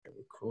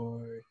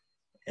Record.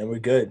 And we're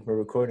good. We're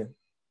recording.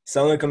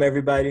 Assalamu alaikum,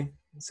 everybody.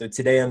 So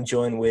today I'm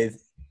joined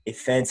with a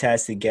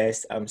fantastic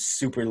guest. I'm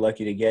super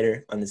lucky to get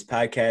her on this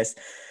podcast.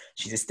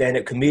 She's a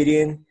stand-up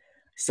comedian,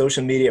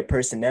 social media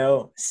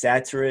personnel,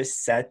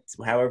 satirist,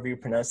 however you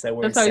pronounce that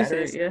word. That's how you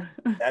say Satirist? it,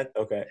 yeah.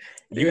 Okay.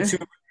 Yeah.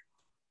 YouTuber,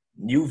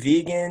 new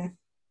vegan,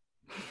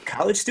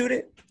 college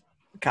student?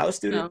 College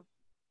student?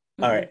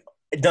 No. All right.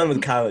 Done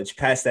with college.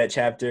 Past that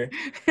chapter.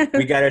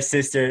 We got our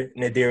sister,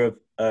 Nadirah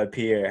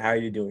Pierre. How are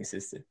you doing,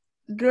 sister?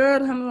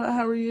 Good. Alhamdulillah.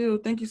 How are you?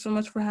 Thank you so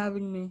much for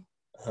having me.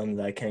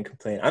 I can't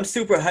complain. I'm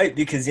super hyped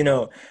because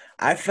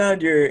I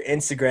found your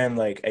Instagram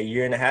like a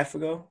year and a half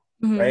ago,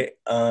 Hmm. right?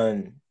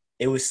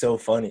 It was so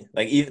funny.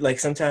 Like even like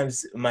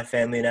sometimes my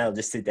family and I'll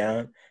just sit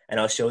down and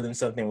I'll show them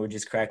something. We're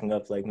just cracking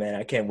up. Like, man,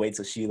 I can't wait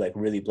till she like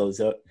really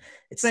blows up.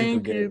 It's super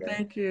Thank good, you. man.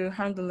 Thank you.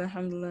 Alhamdulillah.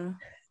 Alhamdulillah.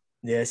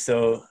 Yeah.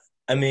 So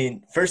I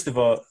mean, first of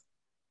all,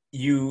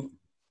 you're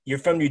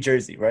from New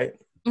Jersey, right?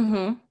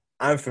 Mm-hmm.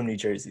 I'm from New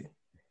Jersey.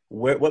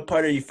 What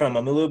part are you from?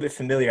 I'm a little bit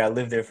familiar. I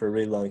lived there for a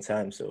really long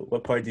time. So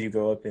what part did you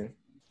grow up in?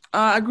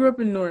 I grew up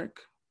in Newark.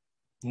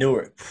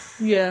 Newark.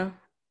 Yeah.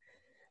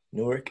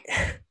 Newark.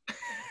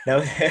 Now,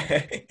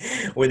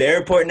 with the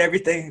airport and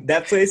everything,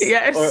 that place.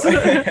 Yes.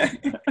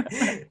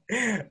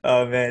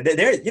 Oh man,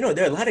 there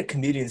are a lot of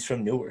comedians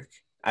from Newark.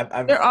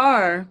 I've There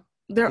are.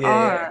 There yeah,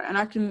 are. And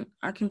I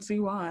can see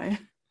why.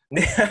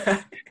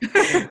 yeah.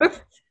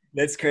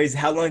 That's crazy.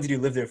 How long did you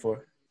live there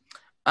for?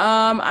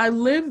 I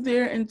lived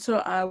there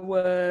until I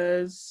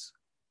was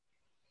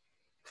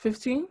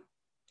 15.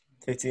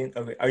 15.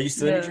 Okay. Are you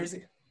still in New Yeah.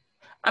 Jersey?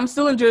 I'm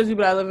still in Jersey,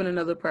 but I live in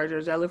another part of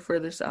Jersey. I live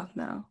further south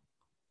now.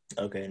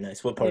 Okay,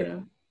 nice. What part? Yeah.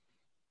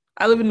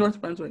 I live in North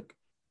Brunswick.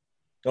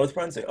 North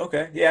Brunswick.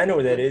 Okay. Yeah, I know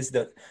where that Yeah. is.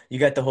 You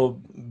got the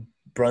whole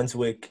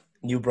Brunswick,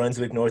 New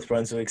Brunswick, North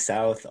Brunswick,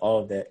 South, all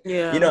of that.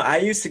 Yeah. I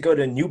used to go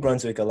to New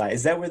Brunswick a lot.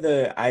 Is that where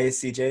the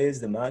ISCJ is,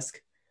 the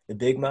mosque? The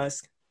big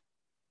mosque?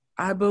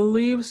 I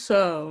believe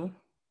so.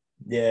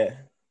 Yeah.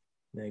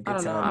 Man, I good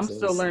don't know. times I'm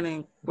still those.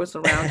 learning what's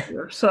around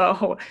here.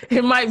 So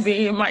it might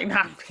be, it might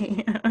not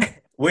be.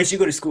 Where'd you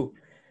go to school?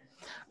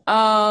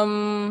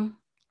 um,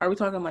 are we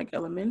talking like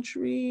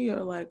elementary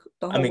or like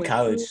the I whole mean, way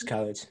through?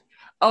 college.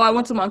 Oh, I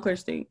went to Montclair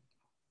State.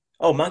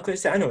 Oh, Montclair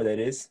State. I know where that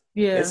is.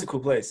 That's Yeah, a cool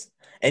place.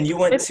 And you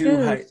went it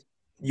to high, is.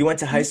 you went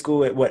to high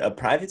school at what, a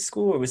private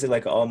school or was it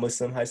like an all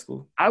Muslim high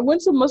school? I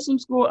went to Muslim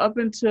school up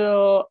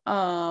until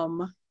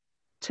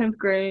 10th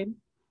grade.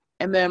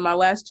 And then my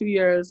last 2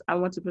 years, I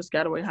went to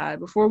Piscataway High.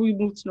 Before we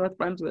moved to North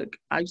Brunswick,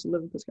 I used to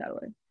live in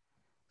Piscataway.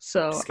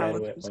 So I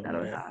went to Piscataway. Oh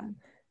Piscataway man. High.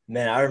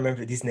 Man, I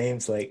remember these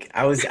names. Like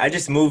I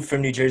just moved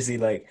from New Jersey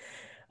like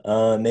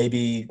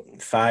maybe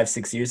 5,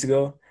 6 years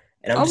ago.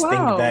 And I'm Oh, just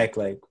thinking wow. back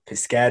like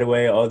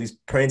Piscataway, all these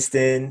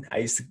Princeton. I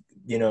used to,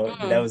 that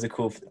Mm, was a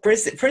cool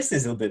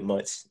Princeton's a little bit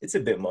much. It's a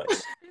bit much.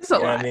 it's a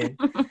You know what I lot.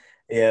 mean?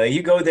 Yeah, like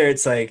you go there,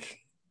 it's like,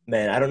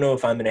 man, I don't know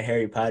if I'm in a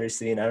Harry Potter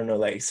scene. I don't know,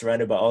 like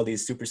surrounded by all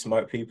these super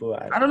smart people.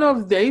 I don't know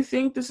if they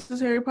think this is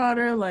Harry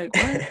Potter. Like,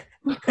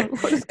 what?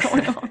 What is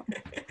going on?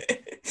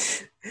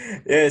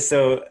 Yeah,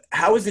 so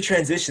how was the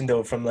transition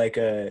though from like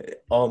a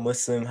all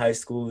Muslim high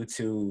school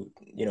to,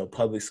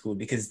 public school?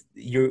 Because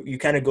you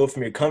kind of go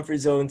from your comfort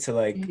zone to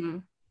like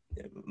Mhm.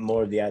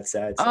 more of the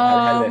outside. So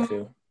how did that Um,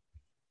 feel?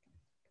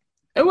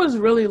 it was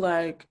really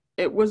like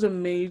it was a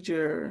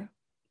major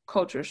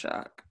culture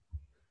shock.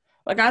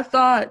 Like I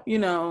thought,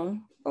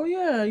 oh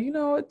yeah,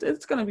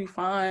 it's gonna be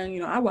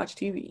fine. I watch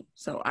TV,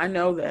 so I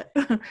know that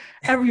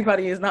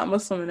everybody is not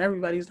Muslim and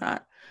everybody's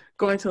not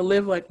going to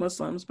live like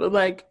Muslims. But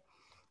like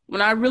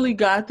when I really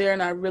got there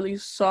and I really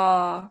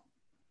saw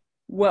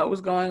what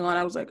was going on,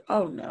 I was like,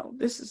 oh no,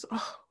 this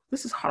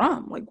is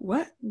haram. Like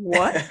what?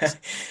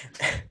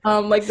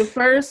 Like the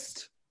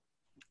first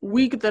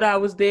week that I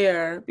was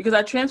there, because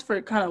I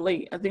transferred kind of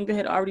late. I think they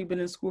had already been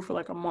in school for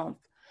like a month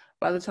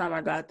by the time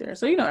I got there.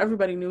 So,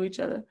 everybody knew each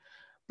other.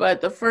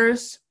 But the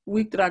first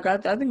week that I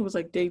got there, I think it was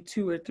like day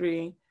 2 or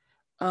 3.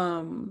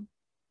 Um,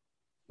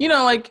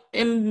 like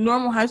in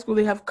normal high school,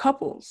 they have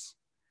couples.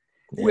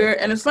 Yeah, Where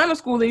in Islamic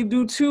school, they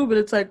do too, but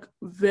it's like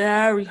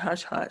very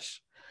hush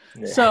hush.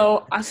 yeah.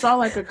 So I saw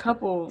like a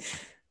couple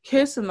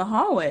kiss in the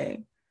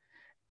hallway.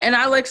 And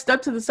I like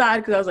stepped to the side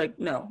because I was like,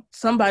 no,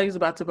 somebody's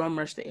about to bum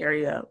rush the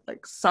area.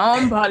 Like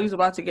somebody's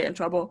about to get in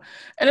trouble.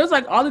 And it was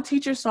like all the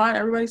teachers saw it,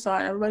 everybody saw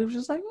it, and everybody was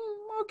just like,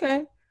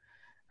 okay.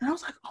 And I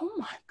was like, oh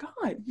my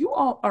God, you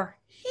all are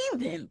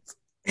heathens.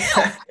 Ew,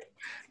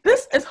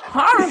 this is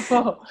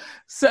horrible.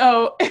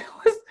 So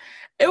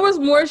it was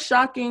more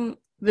shocking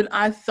than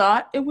I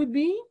thought it would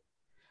be.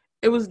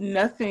 It was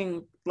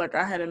nothing like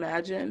I had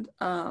imagined.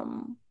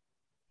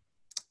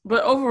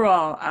 But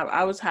overall,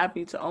 I was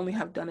happy to only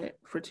have done it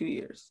for 2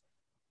 years.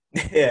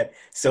 Yeah.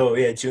 So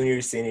yeah,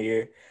 junior, senior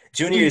year.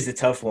 Junior year is a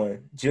tough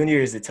one. Junior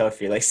year is a tough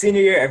year. Like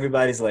senior year,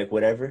 everybody's like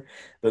whatever.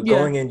 But Yeah.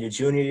 going in your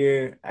junior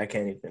year, I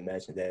can't even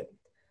imagine that.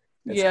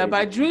 That's Yeah.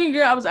 By crazy. junior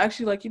year, I was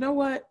actually like, you know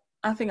what?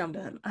 I think I'm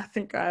done. I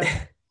think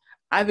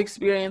I've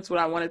experienced what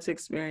I wanted to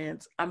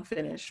experience. I'm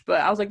finished. But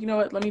I was like, you know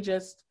what? Let me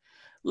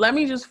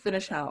just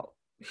finish out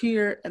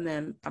here and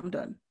then I'm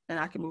done. and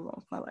I can move on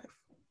with my life.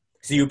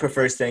 So you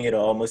prefer staying at an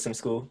all Muslim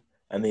school?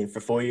 I mean, for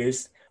 4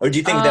 years, or do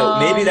you think that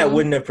maybe that Um,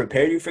 wouldn't have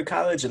prepared you for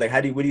college? Or like,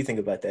 what do you think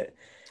about that?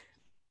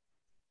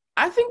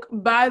 I think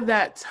by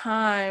that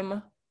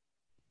time,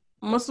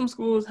 Muslim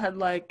schools had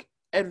like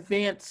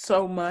advanced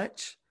so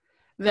much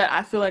that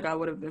I feel like I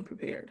would have been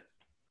prepared.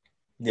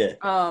 Yeah,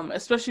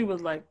 Especially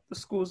with like the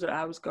schools that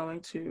I was going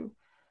to.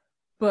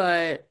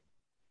 But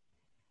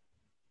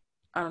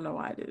I don't know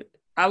why I did it.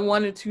 I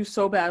wanted to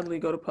so badly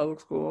go to public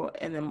school,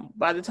 and then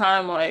by the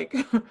time like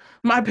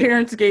my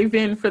parents gave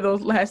in for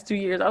those last 2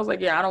 years, I was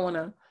like, yeah, I don't want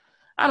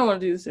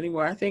to do this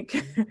anymore. I think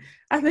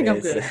I think I'm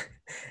it's good.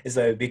 it's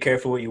like be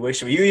careful what you wish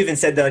for. You even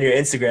said that on your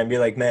Instagram. You're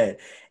like, man,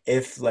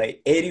 if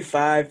like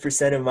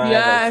 85% of my like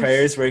Yes,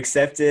 prayers were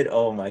accepted,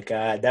 oh my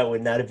God, that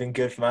would not have been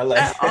good for my at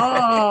life.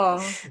 all.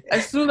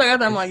 As soon as I got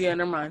that, I'm like, yeah,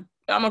 never mind.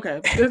 I'm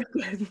okay. This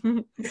is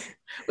good.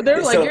 But they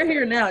were like, you're So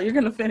here now. You're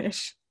gonna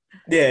finish.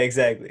 yeah,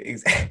 exactly.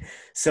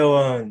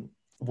 So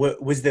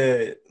what was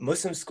the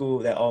Muslim school,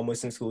 that all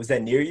Muslim school, was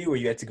that near you, or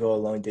you had to go a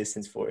long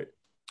distance for it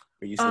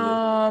where you used to live?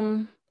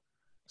 Um,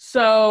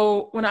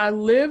 so when I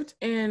lived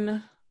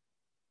in,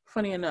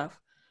 funny enough,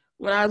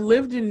 when I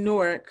lived in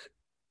Newark,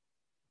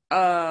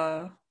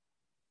 uh,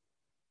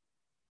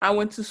 I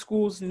went to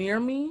schools near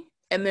me,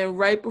 and then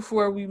right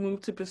before we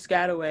moved to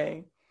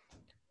Piscataway,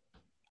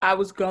 I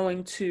was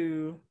going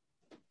to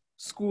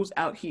schools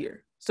out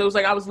here. So it was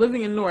like I was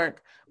living in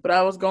Newark, but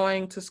I was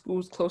going to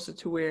schools closer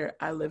to where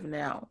I live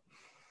now.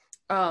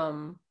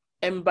 Um,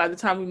 and by the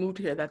time we moved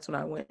here, that's when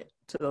I went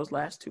to those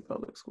last two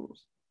public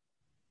schools.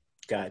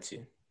 Got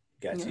you.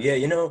 Got you. Yeah.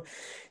 Yeah,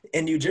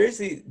 in New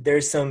Jersey,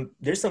 there's some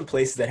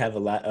places that have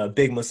a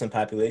big Muslim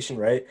population,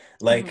 right?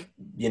 Mm-hmm. Like,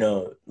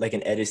 like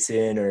in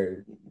Edison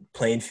or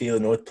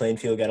Plainfield, North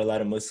Plainfield got a lot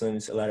of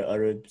Muslims, a lot of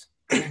Arabs.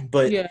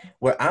 But Yeah.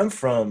 where I'm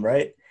from,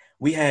 right,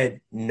 we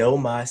had no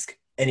mosque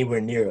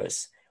anywhere near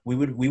us. We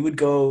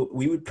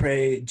would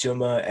pray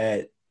Jummah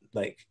at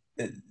like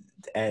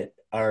at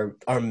our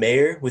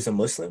mayor was a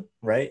Muslim,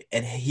 right?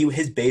 And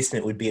his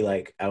basement would be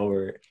like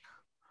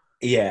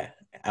yeah,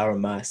 our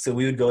mosque. So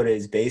we would go to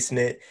his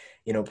basement,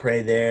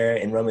 pray there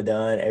in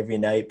Ramadan every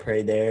night,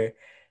 pray there.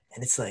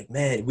 And it's like,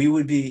 man,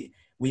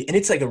 and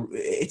it's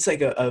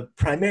like a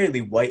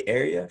primarily white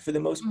area for the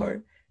most part.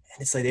 Mm-hmm.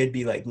 And it's like there'd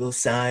be like little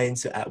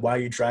signs while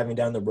you're driving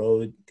down the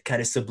road,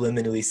 kind of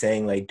subliminally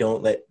saying like,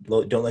 don't let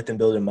them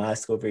build a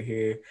mosque over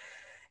here.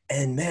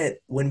 And man,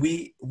 when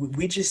we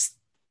just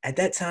at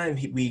that time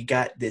we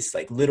got this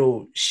like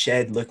little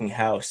shed looking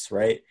house,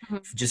 right? Mm-hmm.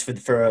 Just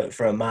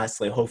for a mosque,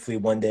 like hopefully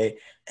one day.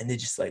 And they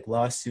just like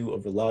lawsuit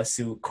over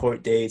lawsuit,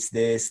 court dates,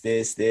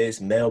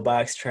 this,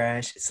 mailbox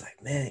trash. It's like,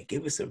 man,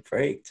 give us a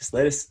break. Just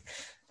let us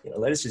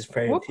just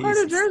pray in What part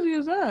peace. of Jersey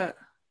is that?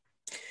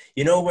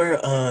 Where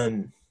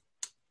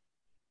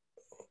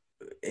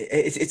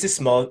it's a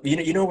small,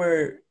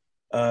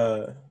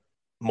 where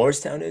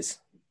Morristown is?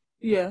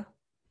 Yeah.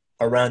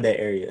 Around that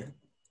area.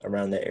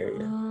 Around that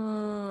area.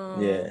 Oh.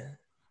 Yeah.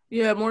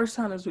 Yeah,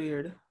 Morristown is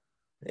weird.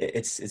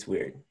 It's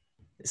weird.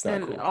 It's not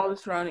And cool. all the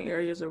surrounding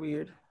areas are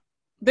weird.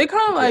 They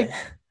kind of like Yeah.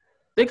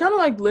 they kind of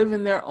like live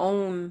in their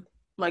own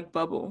like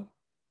bubble.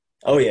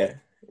 Oh yeah.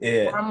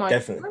 Yeah, Where I'm like, I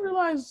definitely.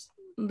 realize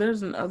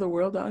there's an other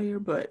world out here,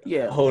 but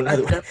yeah, A whole I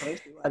nother can way. definitely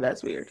see why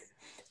that's weird.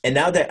 And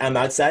now that I'm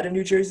outside of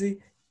New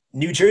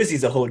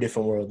Jersey's a whole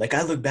different world. Like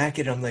I look back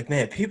at it, I'm like,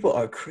 man, people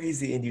are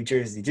crazy in New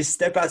Jersey. Just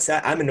step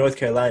outside. I'm in North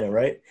Carolina,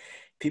 right?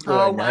 People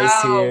are Oh nice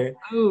wow. here.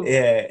 Ooh.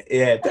 Yeah,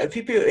 yeah.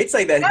 People, it's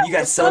like that. You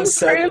That's got a some fun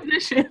sun.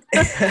 transition.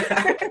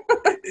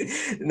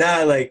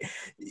 Nah, like,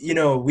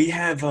 we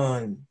have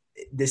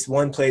this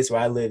one place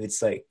where I live.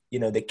 It's like,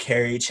 the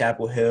Cary,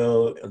 Chapel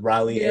Hill,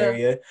 Raleigh Yeah.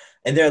 area.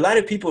 And there are a lot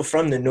of people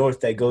from the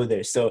north that go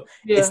there. So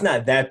it's Yeah.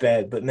 not that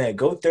bad. But man,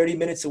 go 30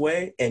 minutes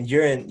away and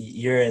you're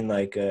in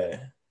like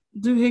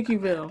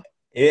Doohickeysville.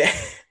 yeah.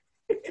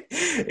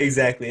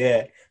 Exactly.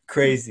 Yeah.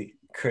 Crazy.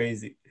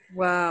 Crazy.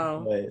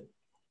 Wow. But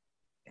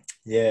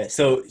yeah.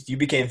 So you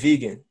became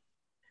vegan.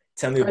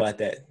 Tell me I, about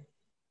that.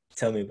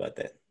 Tell me about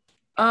that.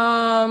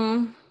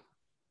 um,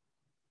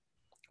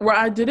 where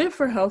I did it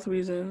for health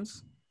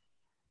reasons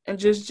and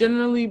just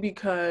generally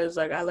because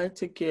like I like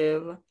to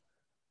give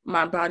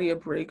my body a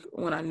break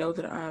when I know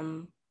that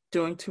I'm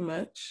doing too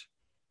much.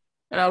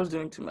 And I was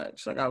doing too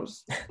much. Like I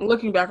was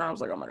looking back and I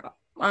was like, oh my God,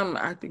 I'm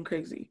acting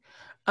crazy.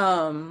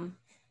 Um,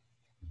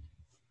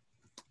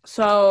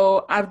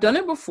 so I've done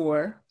it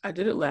before. I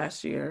did it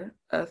last year,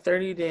 a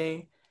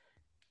 30-day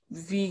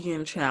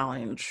vegan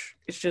challenge.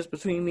 It's just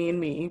between me and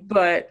me.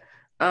 But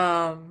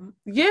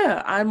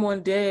yeah, I'm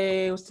on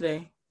what's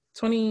today?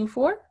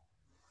 24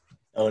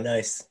 Oh,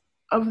 nice.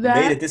 of You made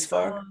that. it this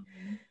far?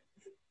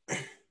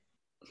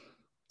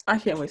 I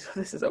can't wait till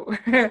this is over.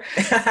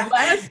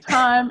 Last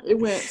time it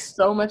went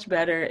so much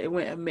better. It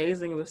went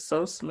amazing. It was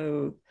so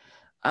smooth.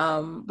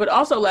 But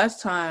also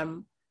last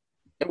time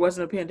it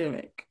wasn't a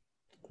pandemic.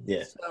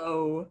 Yeah.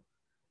 So,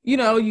 you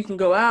can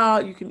go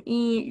out, you can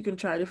eat, you can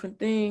try different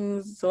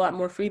things. It's a lot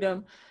more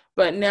freedom.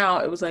 But now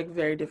it was like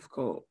very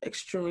difficult,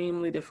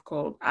 extremely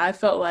difficult. I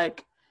felt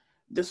like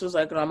this was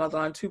like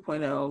Ramadan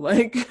 2.0.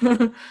 Like,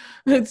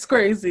 it's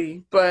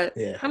crazy. But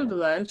Yeah.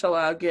 alhamdulillah, inshallah,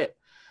 I'll get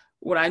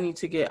what I need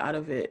to get out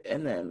of it,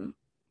 and then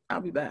I'll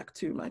be back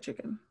to my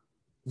chicken.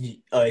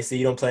 So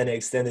you don't plan to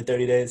extend the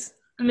 30 days?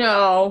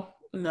 No.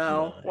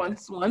 No.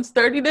 Once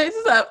 30 days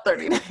is up,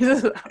 30 days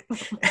is up.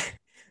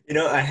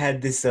 I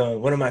had this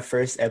one of my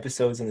first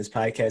episodes on this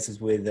podcast was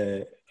with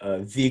a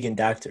vegan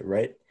doctor,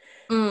 right?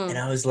 And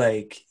I was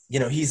like, he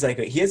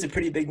has a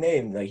pretty big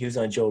name. Like he was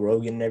on Joe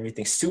Rogan and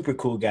everything. Super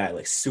cool guy,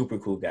 like super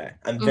cool guy.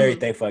 I'm very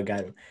thankful I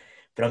got him.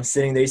 But I'm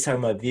sitting there, he's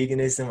talking about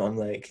veganism. I'm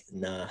like,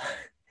 nah,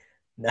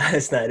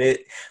 that's not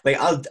it. Like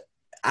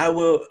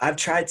I've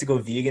tried to go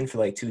vegan for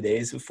like 2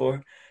 days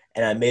before,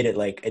 and I made it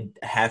like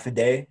a half a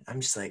day. I'm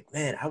just like,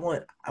 man, I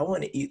want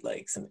to eat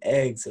like some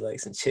eggs or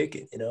like some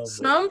chicken, but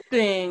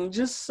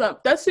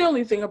That's the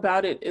only thing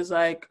about it is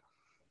like,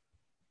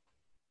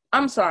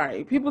 I'm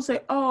sorry. People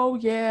say, oh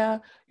yeah,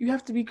 you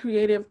have to be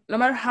creative. No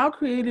matter how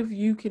creative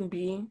you can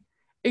be,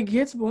 it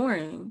gets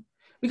boring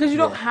because you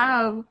don't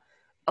have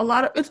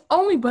it's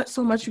only but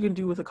so much you can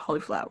do with a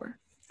cauliflower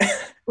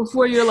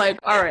before you're like,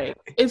 all right,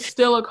 it's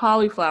still a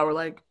cauliflower.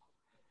 Like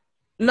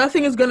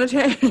nothing is going to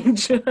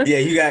change. Yeah,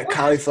 you got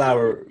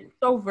cauliflower.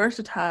 So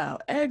versatile.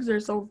 Eggs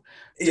are so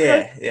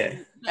yeah.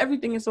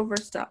 Everything is so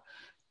versatile.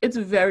 It's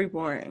very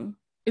boring.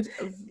 It's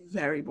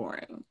very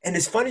boring. And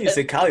it's funny you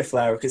said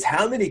cauliflower because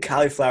how many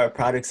cauliflower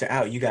products are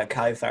out? You got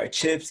cauliflower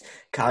chips,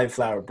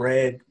 cauliflower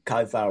bread,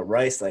 cauliflower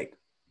rice, like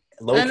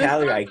low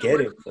calorie. I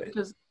get it, but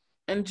because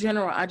in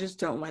general, I just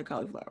don't like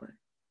cauliflower.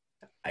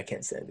 I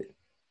can't stand it.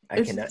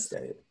 I cannot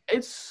stand it.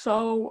 It's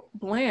so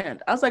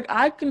bland. I was like,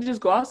 I can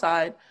just go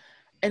outside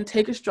and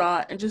take a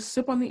straw and just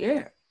sip on the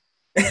air.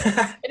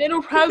 And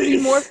it'll probably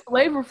be more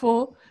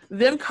flavorful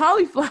than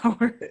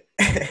cauliflower.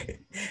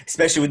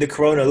 Especially with the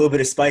corona, a little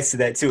bit of spice to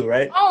that too,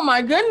 right? Oh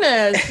my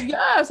goodness.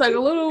 Yes, like a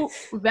little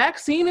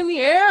vaccine in the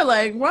air.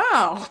 Like,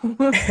 wow.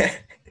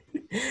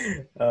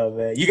 Oh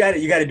man. You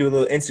gotta do a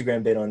little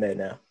Instagram bit on that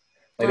now.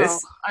 Like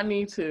this, I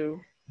need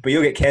to. But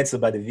you'll get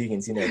canceled by the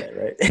vegans, you know that,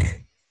 right?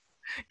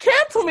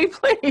 Cancel me,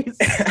 please.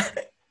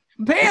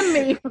 Ban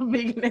me from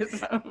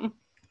veganism.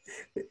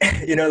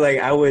 Like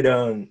I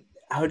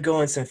would go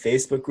on some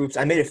Facebook groups.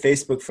 I made a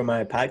Facebook for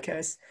my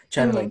podcast,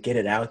 trying to like get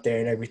it out there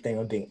and everything.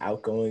 I'm being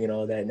outgoing and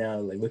all that now.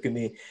 Like, look at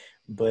me.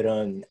 But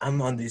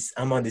I'm on this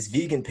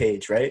vegan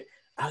page, right?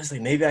 I was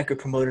like, maybe I could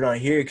promote it on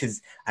here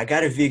because I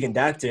got a vegan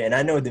doctor, and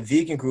I know the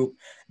vegan group,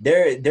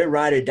 they're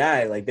ride or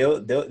die. Like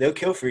they'll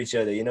kill for each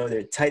other. They're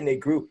a tight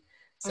knit group.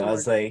 So I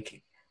was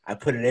like, I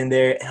put it in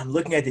there, and I'm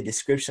looking at the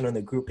description on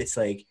the group. It's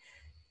like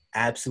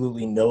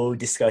absolutely no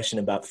discussion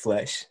about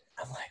flesh.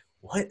 I'm like,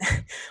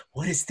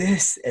 what is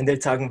this? And they're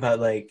talking about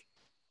like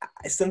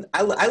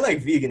I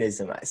like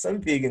veganism. Some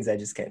vegans I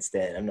just can't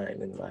stand. I'm not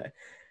even gonna lie.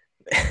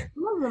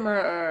 Some of them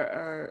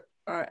are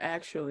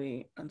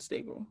actually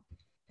unstable.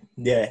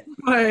 Yeah.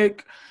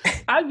 Like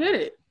I get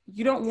it.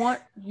 You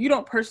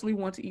don't personally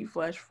want to eat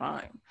flesh,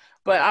 fine.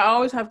 But I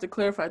always have to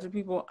clarify to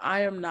people,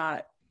 I am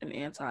not an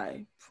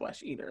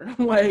anti-flesh eater.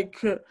 Like,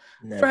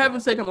 never. For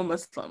heaven's sake, I'm a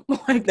Muslim.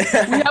 Like, we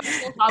have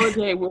a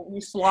holiday where we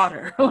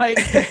slaughter.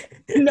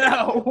 Like,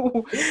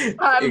 no.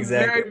 I'm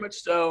very much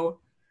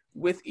so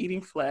with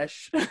eating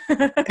flesh.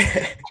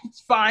 It's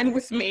fine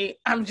with me.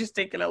 I'm just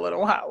taking a little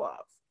while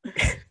off.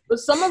 But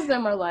some of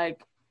them are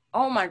like,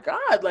 oh my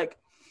God, like,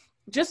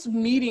 just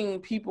meeting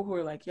people who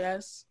are like,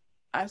 yes,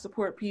 I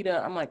support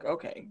PETA. I'm like,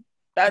 okay,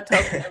 that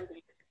tells me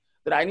everything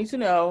that I need to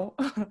know.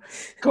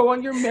 Go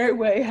on your merry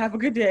way. Have a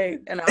good day,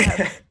 and I'll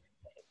have.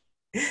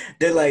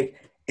 They're like,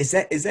 is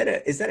that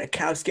a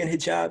cow skin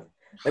hijab?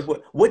 Like,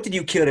 what did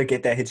you kill to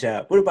get that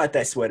hijab? What about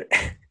that sweater?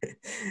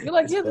 You're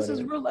like, yeah, this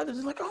is real leather.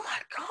 They're like, oh my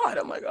God.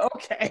 I'm like,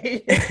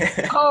 okay,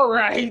 all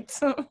right.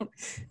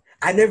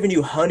 I never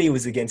knew honey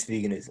was against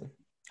veganism.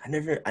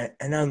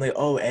 And I'm like,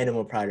 oh,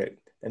 animal product.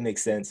 That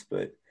makes sense,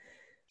 but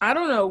I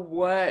don't know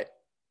what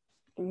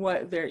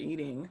they're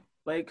eating.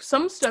 Like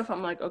some stuff,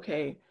 I'm like,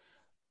 okay.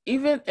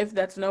 Even if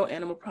that's no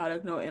animal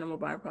product, no animal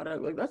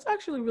byproduct, like that's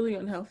actually really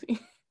unhealthy.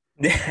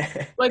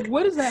 Like,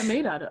 what is that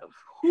made out of?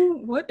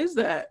 What is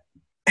that?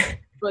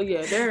 But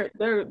yeah,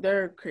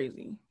 they're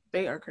crazy.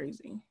 They are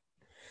crazy.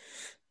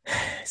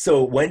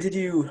 So when did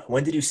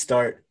you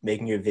start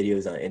making your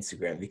videos on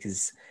Instagram?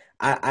 Because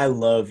I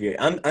love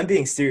I'm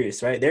being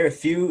serious, right? There are a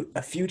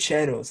few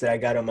channels that I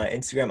got on my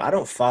Instagram. I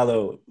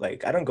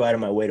don't go out of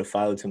my way to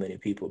follow too many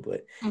people,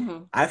 but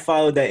I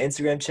followed that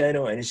Instagram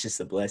channel and it's just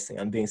a blessing.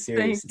 I'm being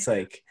serious. It's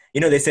like,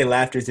 they say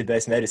laughter is the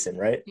best medicine,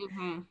 right?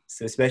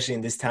 So especially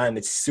in this time,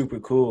 it's super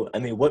cool. I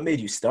mean, what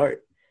made you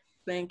start?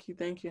 Thank you.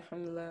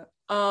 Alhamdulillah.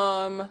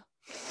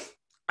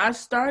 I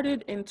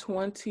started in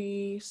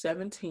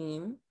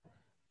 2017.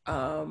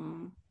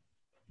 And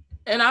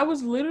I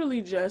was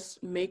literally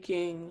just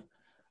making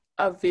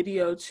a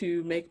video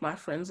to make my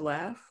friends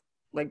laugh,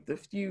 like the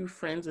few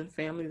friends and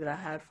family that I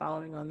had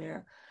following on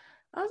there.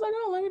 I was like,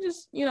 oh, let me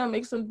just,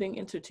 make something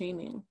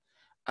entertaining.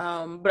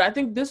 But I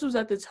think this was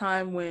at the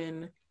time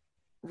when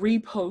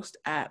repost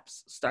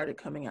apps started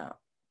coming out.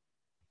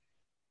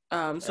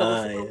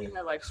 So before we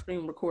had like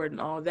screen record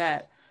and all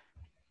that,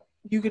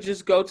 you could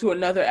just go to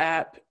another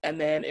app and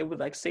then it would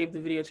like save the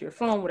video to your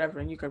phone, whatever,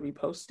 and you could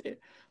repost it.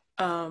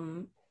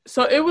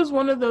 So it was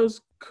one of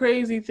those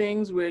crazy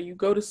things where you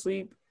go to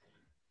sleep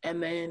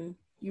and then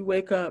you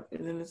wake up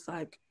and then it's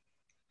like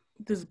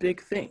this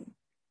big thing,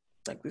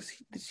 like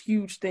this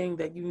huge thing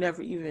that you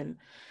never even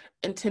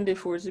intended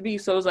for it to be.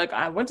 So it was like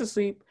I went to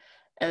sleep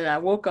and I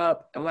woke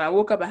up, and when I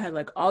woke up I had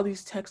like all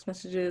these text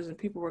messages and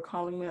people were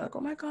calling me like,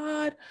 oh my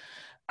God,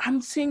 I'm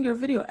seeing your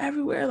video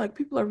everywhere, like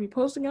people are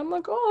reposting it. I'm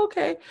like, oh,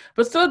 okay.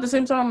 But still at the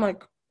same time I'm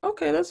like,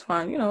 okay, that's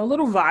fine, you know, a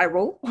little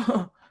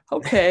viral.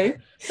 Okay,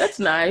 that's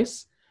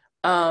nice.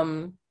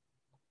 But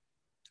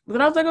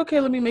then I was like, okay,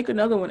 let me make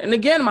another one. And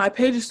again, my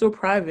page is still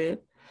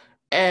private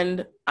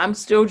and I'm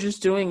still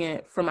just doing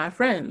it for my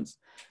friends.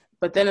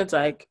 But then it's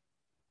like,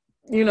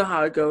 you know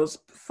how it goes.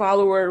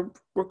 Follower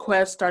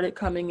requests started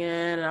coming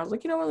in, and I was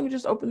like, you know what, let me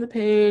just open the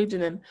page.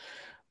 And then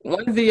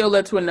one video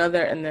led to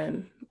another, and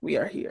then we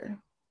are here.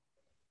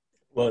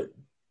 Well,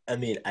 I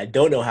mean, I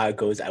don't know how it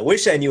goes. I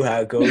wish I knew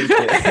how it goes.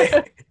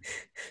 But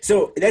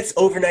so that's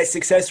overnight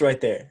success right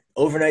there.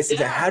 Overnight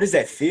success. Yeah. How does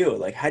that feel?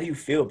 Like, how do you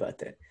feel about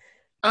that?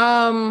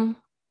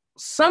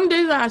 Some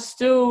days I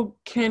still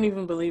can't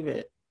even believe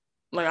it.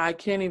 Like I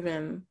can't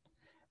even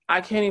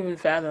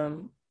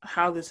fathom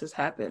how this has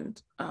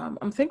happened.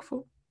 I'm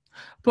thankful,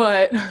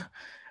 but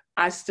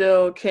I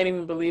still can't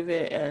even believe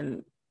it,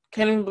 and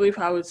can't even believe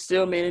how it's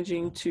still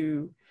managing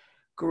to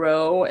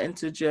grow and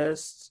to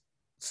just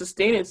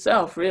sustain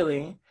itself,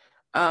 really.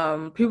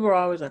 People are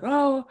always like,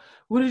 oh,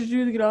 what did you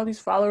do to get all these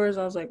followers?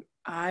 I was like,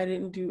 I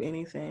didn't do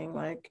anything.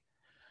 Like,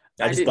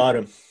 I I just didn't bought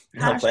him.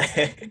 No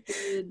hashtag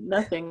play.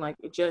 nothing. Like,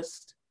 it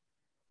just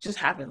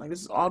happened. Like,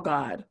 this is all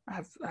God.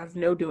 I have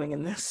no doing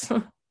in this.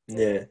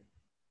 Yeah.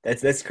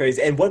 That's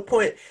crazy. And what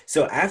point,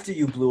 so after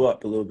you blew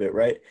up a little bit,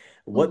 right?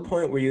 What Mhm.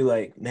 point were you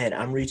like, man,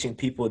 I'm reaching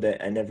people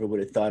that I never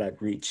would have thought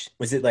I'd reach?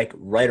 Was it like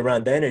right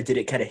around then, or did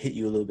it kind of hit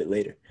you a little bit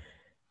later?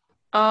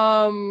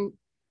 Um,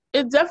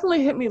 it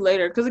definitely hit me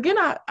later because again,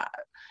 I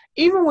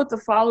even with the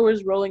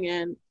followers rolling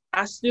in,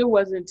 I still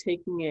wasn't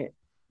taking it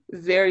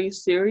very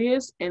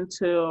serious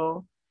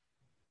until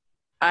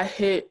I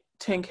hit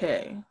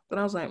 10K. But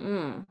I was like,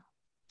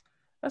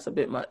 that's a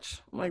bit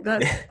much. Like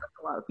that's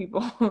a lot of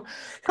people.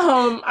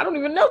 I don't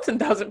even know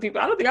 10,000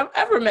 people. I don't think I've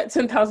ever met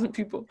 10,000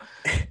 people.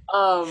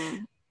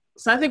 Um,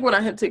 so I think when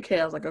I hit 10K,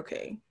 I was like,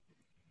 okay,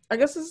 I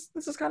guess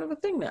this is kind of a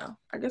thing now.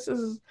 I guess this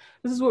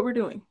is what we're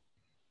doing.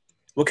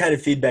 What kind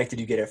of feedback did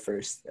you get at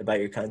first about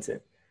your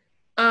content?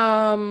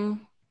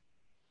 Um,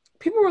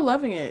 People were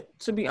loving it,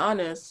 to be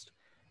honest.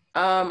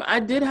 I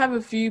did have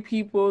a few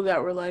people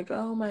that were like,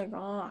 "Oh my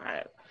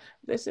God,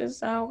 this is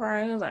so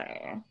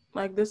crazy!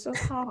 Like this is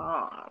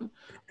hard,"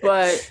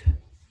 but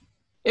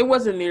it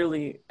wasn't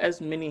nearly as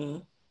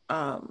many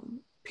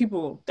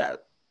people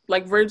that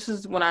like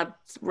versus when I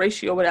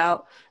ratio it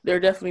out. There are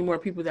definitely more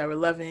people that were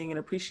loving and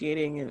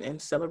appreciating and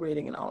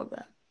celebrating and all of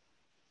that.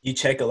 You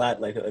check a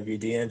lot like of your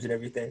DMs and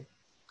everything?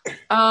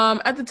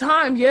 At the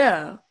time,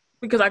 yeah,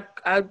 because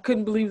I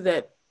couldn't believe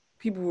that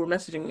people were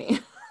messaging me.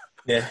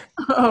 Yeah.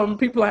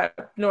 People have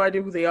no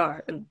idea who they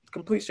are, and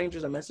complete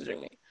strangers are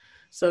messaging me.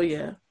 So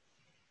yeah,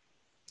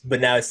 But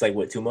now it's like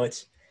what, too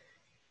much?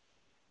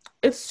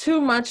 it's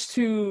too much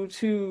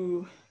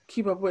to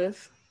keep up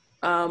with.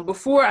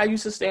 Before I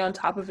used to stay on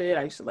top of it.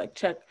 I used to like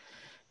check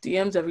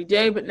DMs every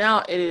day, but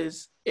now it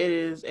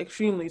is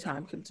extremely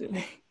time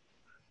consuming.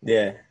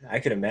 Yeah, I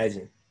could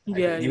imagine.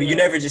 Yeah, You yeah.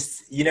 never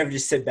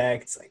just sit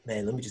back. It's like,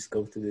 man, let me just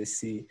go through this,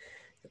 see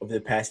over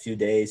the past few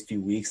days,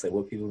 few weeks, like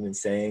what people have been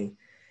saying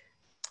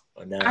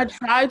or I not.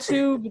 try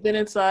to, but then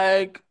it's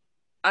like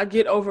I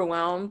get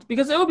overwhelmed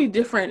because it would be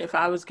different if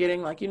I was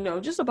getting like,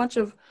 just a bunch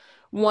of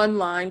one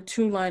line,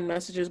 two line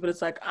messages, but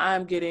it's like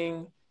I'm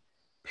getting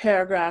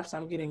paragraphs,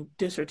 I'm getting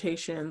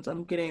dissertations,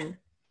 I'm getting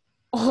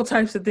all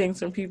types of things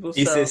from people.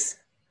 So Thesis,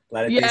 a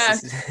lot of yeah,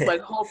 thesis.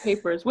 like whole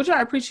papers, which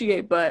I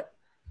appreciate, but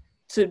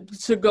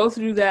to go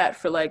through that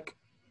for like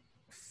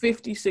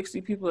 50,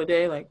 60 people a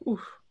day, like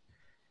oof,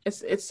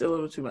 it's a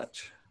little too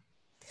much.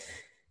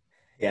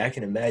 Yeah, I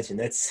can imagine.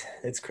 That's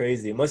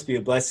crazy. It must be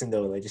a blessing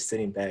though, like just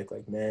sitting back,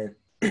 like, man,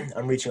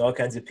 I'm reaching all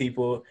kinds of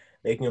people,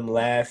 making them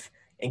laugh,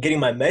 and getting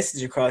my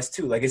message across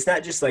too. Like it's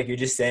not just like you're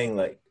just saying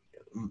like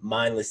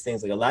mindless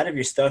things. Like a lot of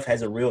your stuff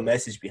has a real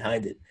message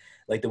behind it.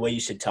 Like the way you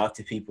should talk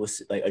to people,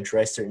 like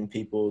address certain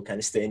people, kind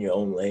of stay in your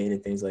own lane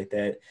and things like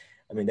that.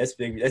 I mean, that's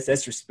big.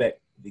 That's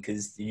respect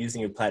because you're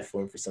using your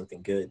platform for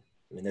something good.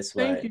 I mean, that's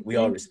Thank why you, we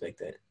all thank you. respect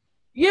that.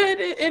 Yeah,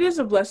 it is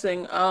a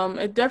blessing.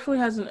 It definitely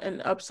has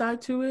an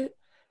upside to it.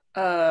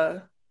 Uh,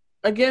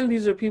 Again,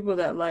 these are people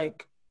that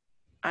like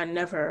I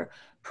never,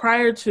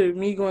 prior to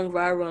me going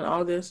viral and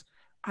all this,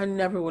 I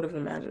never would have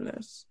imagined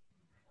this.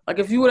 Like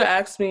if you would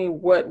have asked me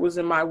what was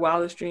in my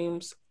wildest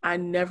dreams, I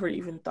never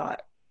even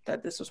thought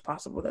that this was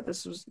possible, that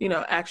this was,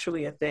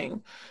 actually a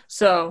thing.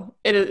 So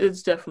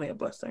it's definitely a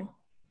blessing.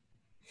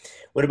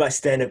 What about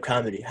stand-up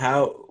comedy?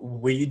 How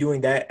were you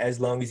doing that as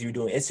long as you were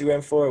doing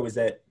Instagram for, or was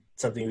that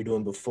something you were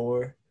doing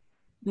before?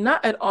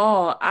 Not at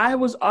all. I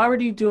was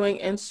already doing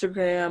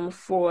Instagram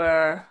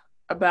for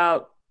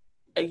about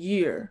a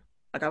year.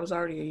 Like I was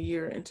already a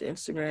year into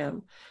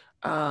Instagram.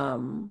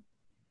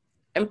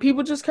 And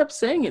people just kept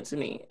saying it to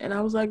me. And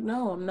I was like,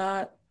 no, I'm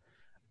not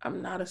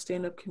a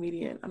stand-up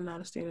comedian. I'm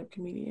not a stand-up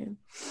comedian.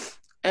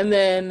 And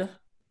then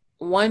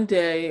one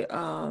day,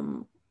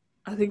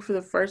 I think for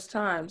the first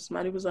time,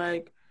 somebody was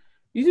like,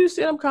 you do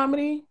stand-up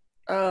comedy?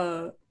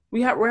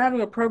 We're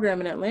having a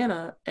program in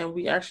Atlanta and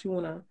we actually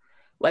want to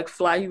like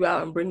fly you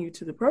out and bring you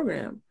to the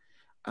program.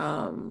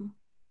 So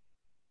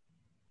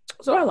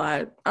I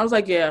lied. I was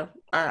like, yeah,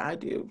 I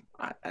do.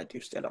 I do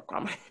stand-up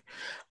comedy.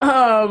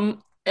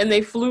 And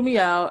they flew me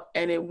out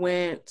and it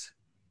went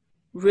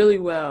really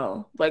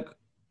well, like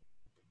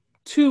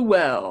too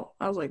well.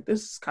 I was like,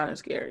 this is kind of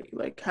scary.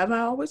 Like, have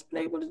I always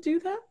been able to do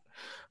that?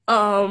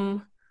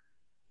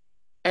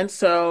 And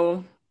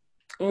so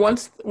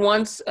once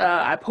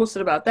I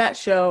posted about that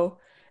show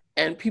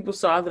and people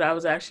saw that I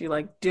was actually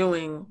like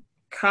doing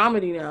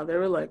comedy now, they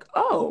were like,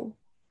 oh,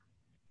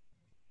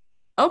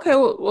 okay,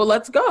 well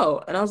let's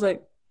go. And I was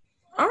like,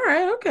 all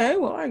right, okay,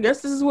 well, I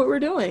guess this is what we're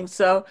doing.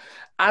 So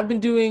I've been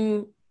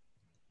doing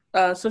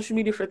social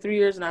media for 3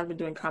 years and I've been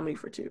doing comedy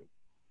for 2.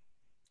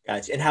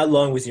 Gotcha. And how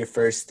long was your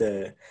first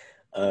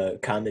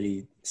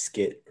comedy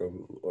skit or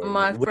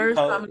My what do you first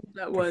call it? comedy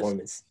that was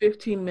Performance.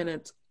 15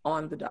 minutes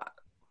on the dot.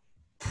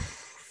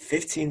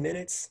 15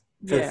 minutes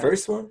for the Yeah,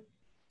 first one?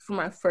 for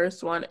my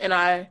first one. And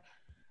I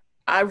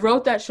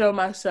wrote that show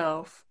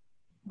myself,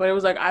 but it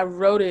was like I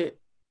wrote it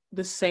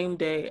the same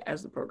day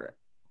as the program.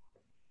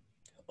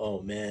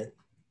 Oh man.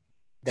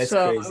 That's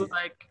So crazy.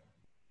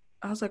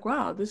 I was like,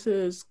 wow, this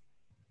is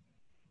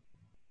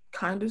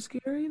kind of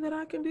scary that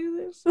I can do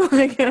this.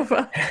 Like,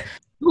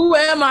 who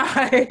am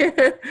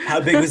I? How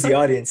big was the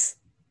audience?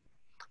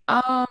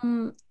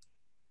 um,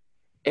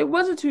 it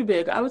wasn't too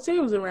big. I would say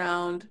it was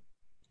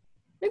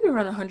maybe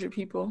around 100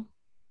 people.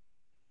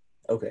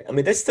 Okay. I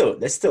mean, that's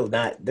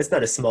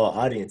not a small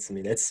audience. I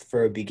mean, that's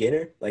for a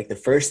beginner. Like the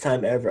first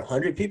time ever,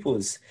 100 people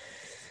is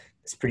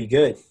it's pretty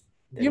good.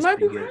 That You is might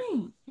be pretty good.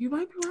 right. You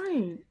might be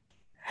right.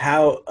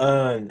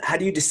 How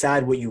do you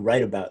decide what you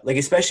write about? Like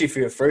especially for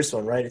your first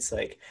one, right? It's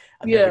like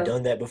I've never Yeah.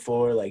 done that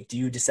before. Like do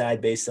you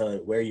decide based on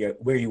where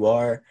you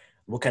are,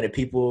 what kind of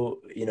people,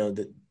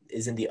 that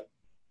is in the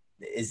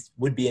is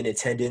would be in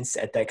attendance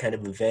at that kind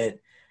of event?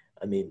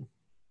 I mean,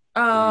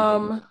 what do you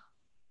think about Um,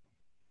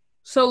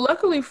 so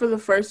luckily for the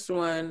first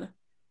one,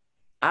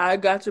 I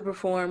got to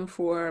perform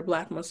for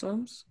Black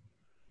Muslims.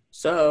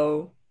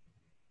 So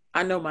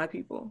I know my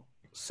people.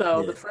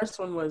 So the it? first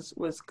one was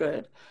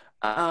good.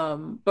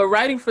 But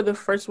writing for the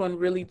first one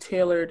really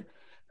tailored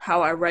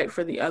how I write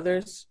for the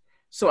others.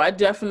 So I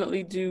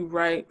definitely do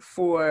write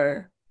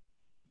for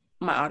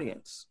my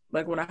audience.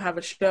 Like when I have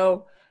a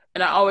show,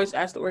 and I always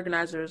ask the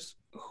organizers,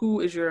 who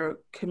is your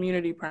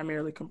community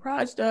primarily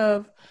comprised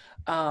of?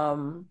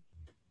 Um,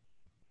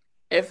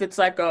 if it's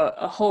like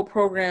a whole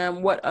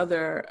program, what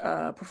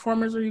other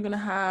performers are you going to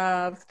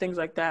have? Things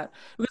like that.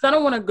 Because I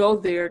don't want to go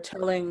there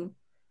telling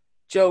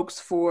jokes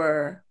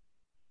for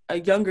a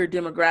younger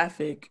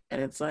demographic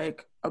and it's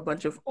like a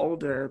bunch of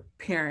older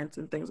parents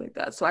and things like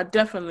that. So I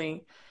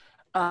definitely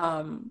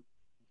um,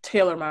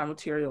 tailor my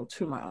material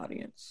to my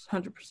audience,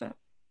 100%.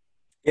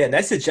 Yeah, and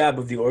that's the job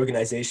of the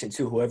organization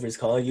too. Whoever's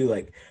calling you,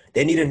 like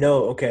they need to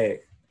know,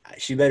 okay,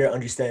 she better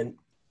understand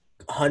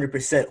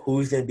 100%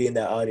 who's going to be in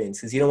that audience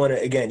because you don't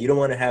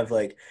want to have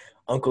like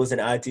uncles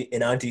and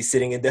aunties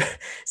sitting in the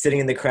sitting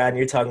in the crowd and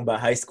you're talking about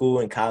high school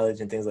and college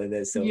and things like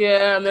that. So,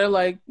 Yeah, and they're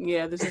like,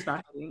 yeah, this is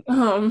not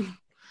happening.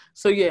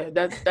 So yeah,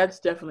 that's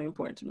definitely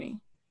important to me.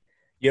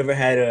 you ever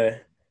had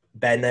a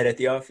bad night at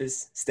the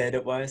office, stand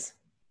up wise?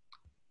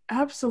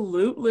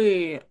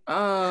 Absolutely.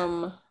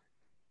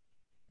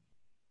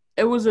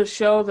 It was a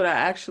show that I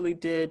actually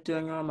did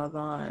during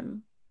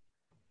Ramadan.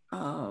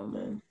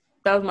 Man.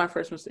 That was my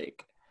first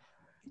mistake.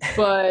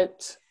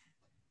 But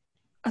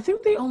I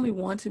think they only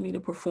wanted me to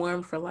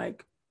perform for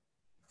like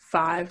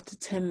 5 to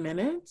 10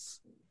 minutes.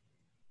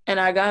 And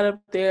I got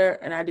up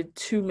there and I did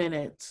 2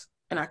 minutes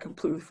and I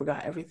completely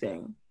forgot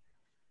everything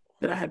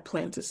that I had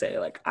planned to say.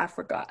 Like I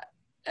forgot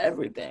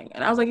everything.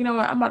 And I was like, you know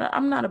what?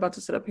 I'm not about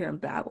to sit up here and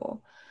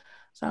babble.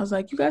 So I was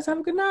like, you guys have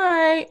a good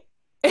night.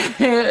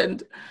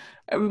 And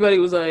everybody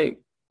was like,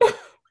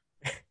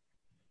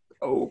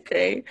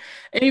 okay.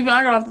 And even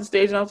I got off the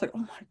stage and I was like, oh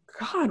my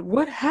God,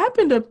 what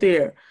happened up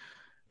there?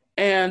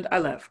 And I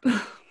left.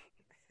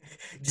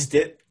 Just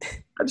did.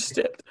 I just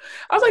dipped.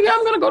 I was like, yeah,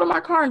 I'm gonna go to my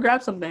car and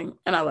grab something.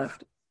 And I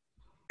left.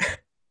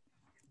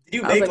 Did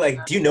you I was make like,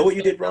 like, do you know what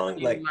you did I'm wrong?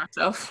 validating Like,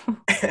 myself.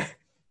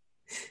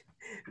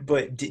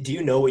 but do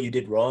you know what you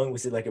did wrong?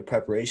 Was it like a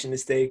preparation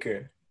mistake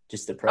or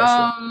just the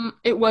pressure?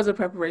 It was a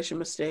preparation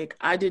mistake.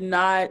 I did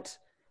not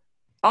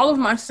all of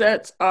my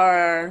sets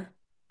are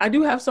I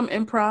do have some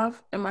improv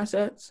in my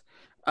sets.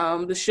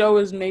 The show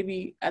is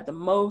maybe at the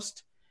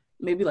most,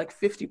 maybe like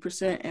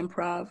 50%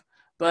 improv,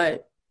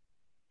 but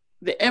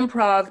the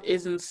improv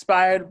is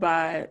inspired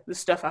by the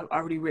stuff I've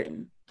already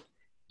written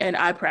and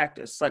I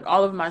practice. Like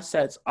all of my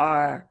sets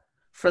are,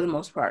 for the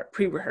most part,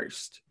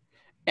 pre-rehearsed.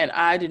 And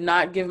I did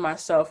not give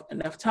myself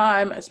enough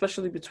time,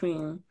 especially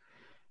between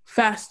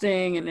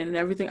fasting and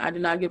everything. I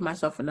did not give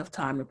myself enough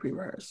time to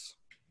pre-rehearse.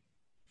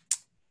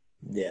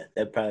 Yeah,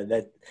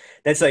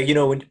 that's like,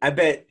 when I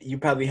bet you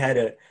probably had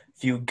a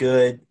few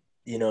good,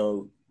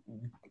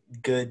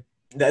 good,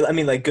 I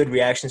mean, like good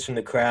reactions from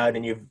the crowd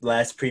in your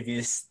last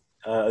previous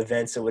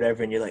events or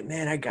whatever, and you're like,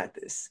 man, I got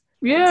this.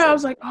 Yeah, It's I like,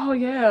 was like, oh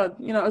yeah,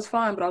 it's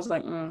fine. But I was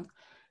like,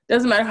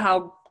 doesn't matter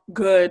how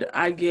good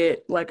I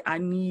get, like I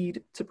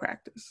need to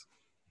practice.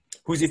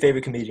 who's your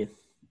favorite comedian?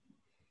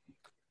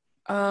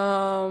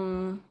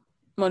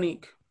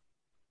 Monique.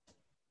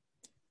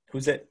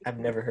 Who's that? I've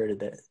never heard of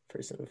that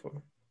person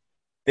before.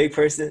 Big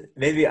person?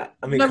 Maybe,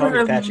 Never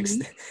heard of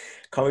Monique.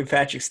 Call me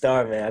Patrick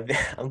Star, man.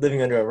 I'm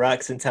living under a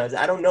rock sometimes.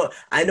 I don't know.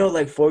 I know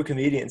like 4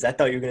 comedians. I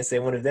thought you were going to say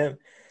one of them.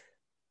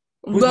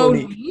 Who's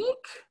Monique?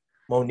 Monique?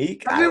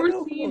 Monique? Have I you don't ever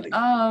know seen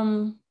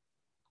Monique.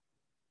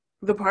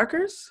 The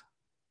Parkers?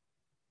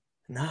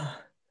 Nah.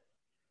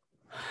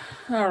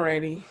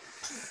 Alrighty.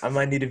 I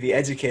might need to be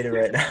educated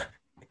right now.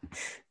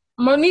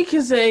 Monique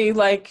is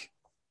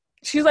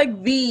she's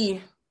like the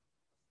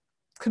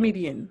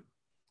comedian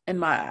in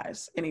my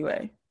eyes,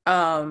 anyway.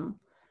 But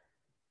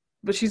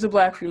she's a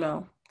Black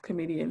female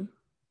comedian,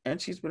 and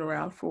she's been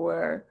around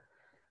for.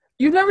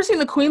 You've never seen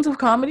the Queens of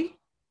Comedy?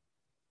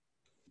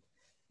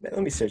 Man,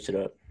 let me search it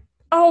up.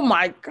 Oh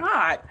my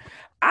God.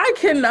 I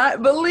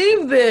cannot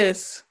believe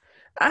this.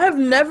 I have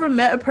never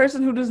met a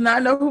person who does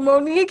not know who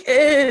Monique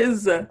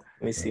is. Let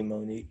me see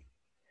Monique.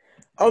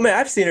 Oh man,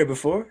 I've seen her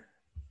before.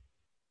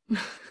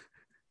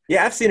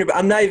 Yeah, I've seen her. But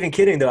I'm not even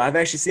kidding though. I've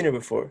actually seen her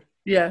before.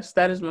 Yes,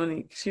 that is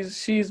Monique.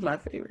 She's my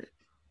favorite.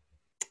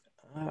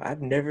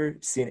 I've never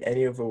seen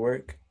any of her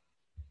work,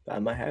 but I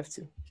might have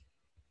to.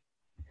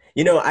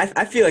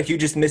 I feel like you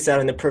just missed out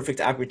on the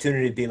perfect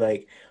opportunity to be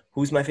like,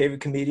 who's my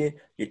favorite comedian?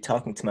 You're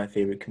talking to my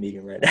favorite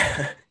comedian right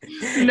now.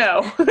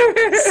 No.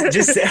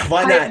 Just say,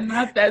 why not? I'm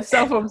not that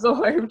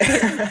self-absorbed.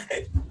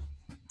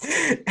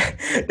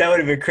 That would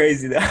have been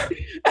crazy though.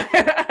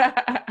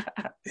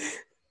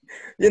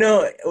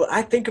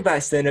 I think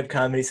about stand-up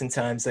comedy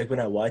sometimes, like when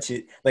I watch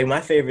it. Like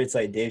my favorite's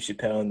like Dave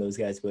Chappelle and those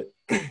guys, but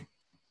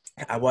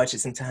I watch it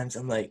sometimes.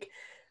 I'm like,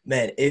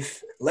 man,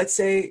 if let's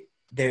say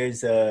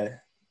there's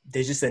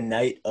just a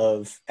night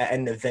of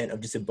an event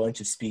of just a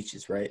bunch of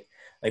speeches, right?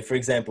 Like for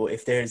example,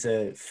 if there's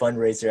a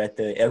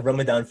fundraiser a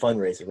Ramadan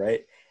fundraiser,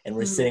 right? And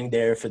we're sitting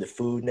there for the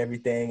food and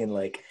everything, and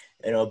like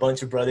a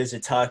bunch of brothers are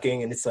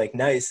talking, and it's like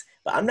nice,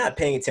 but I'm not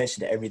paying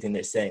attention to everything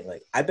they're saying.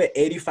 Like I bet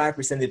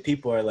 85% of the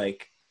people are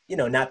like,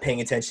 not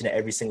paying attention to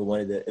every single one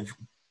of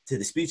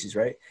the speeches,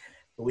 right?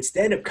 But with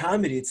stand-up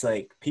comedy, it's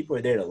like people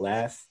are there to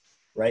laugh,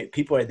 right?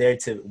 People are there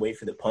to wait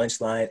for the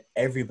punchline.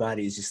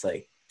 Everybody is just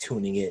like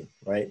tuning in,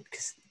 right?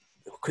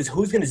 Because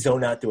who's gonna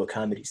zone out through a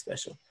comedy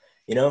special?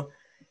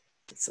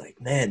 It's like,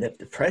 man,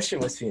 the pressure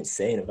must be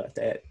insane about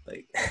that.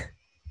 Like,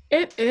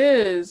 it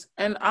is,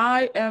 and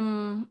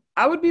I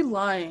would be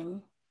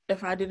lying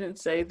if I didn't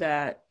say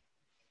that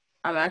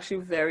I'm actually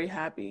very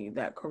happy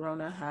that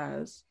Corona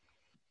has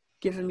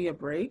given me a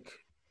break,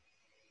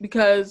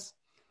 because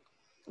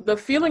the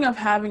feeling of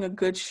having a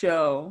good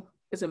show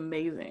is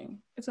amazing.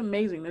 It's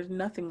amazing. There's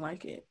nothing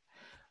like it.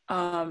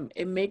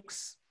 It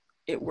makes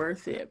it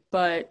worth it.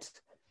 But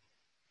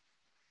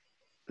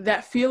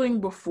that feeling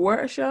before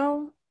a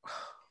show,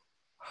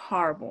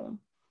 horrible.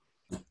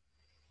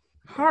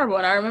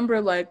 And I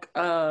remember like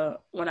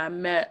when I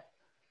met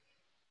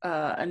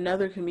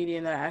another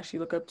comedian that I actually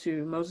look up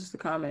to, Moses the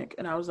Comic,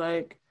 and I was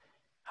like,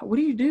 what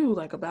do you do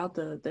like about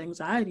the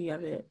anxiety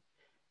of it?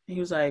 And he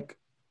was like,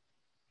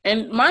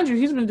 and mind you,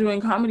 he's been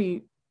doing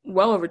comedy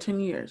well over 10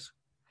 years.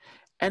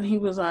 And he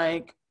was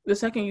like, the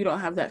second you don't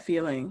have that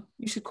feeling,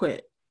 you should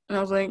quit. And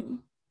I was like,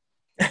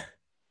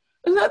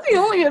 is that the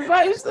only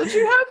advice that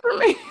you have for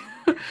me?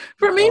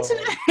 For me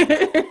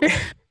today?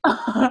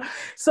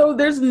 So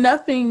there's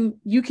nothing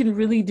you can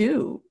really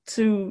do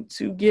to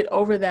get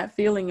over that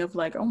feeling of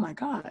like, oh my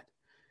God,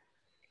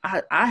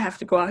 I have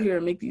to go out here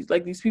and make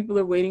these people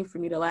are waiting for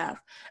me to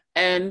laugh.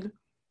 And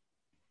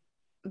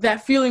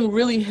that feeling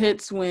really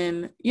hits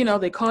when,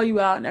 they call you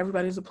out and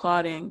everybody's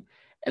applauding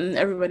and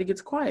everybody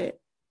gets quiet.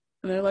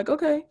 And they're like,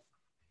 okay,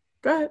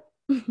 go ahead.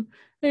 And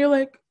you're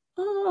like,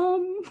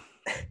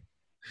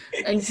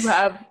 and you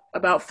have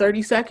about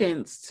 30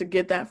 seconds to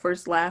get that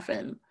first laugh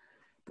in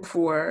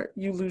before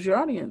you lose your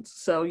audience.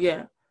 So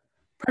yeah,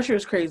 pressure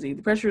is crazy.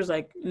 The pressure is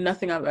like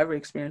nothing I've ever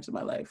experienced in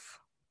my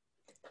life.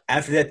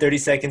 After that 30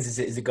 seconds,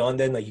 is it gone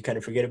then? Like you kind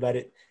of forget about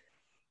it?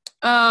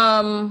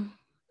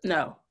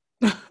 No.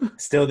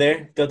 Still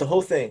there? The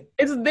whole thing?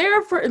 It's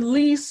there for at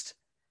least,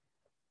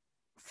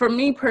 for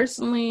me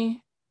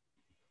personally,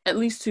 at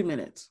least 2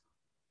 minutes.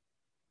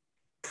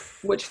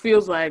 Which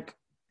feels like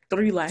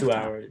 3 lifetimes. 2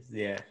 hours,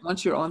 yeah.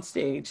 Once you're on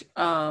stage.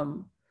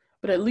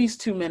 But at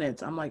least 2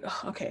 minutes, I'm like,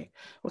 oh, okay,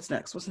 what's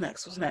next?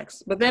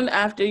 But then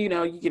after, you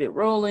get it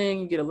rolling,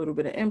 you get a little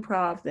bit of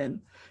improv,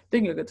 then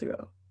you're good to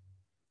go.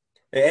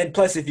 And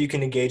plus, if you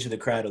can engage with the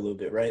crowd a little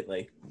bit, right?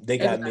 Like, they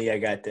got me, I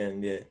got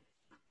them, yeah.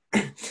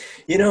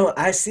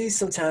 I see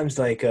sometimes,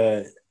 like,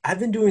 I've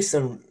been doing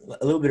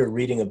a little bit of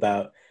reading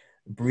about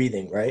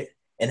breathing, right?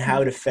 and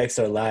how it affects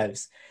our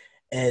lives.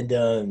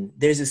 And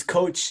there's this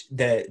coach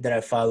that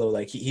I follow.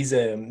 Like he's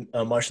a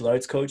martial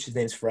arts coach. His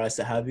name's Faraz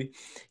Sahabi.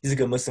 He's a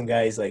good Muslim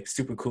guy. He's like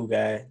super cool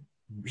guy.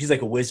 He's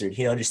like a wizard.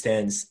 He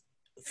understands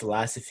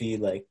philosophy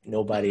like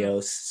nobody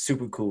else.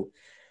 Super cool.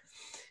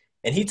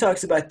 And he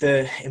talks about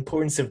the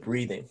importance of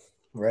breathing,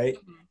 right?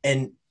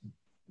 And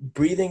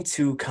breathing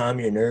to calm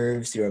your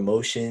nerves, your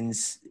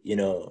emotions, you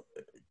know,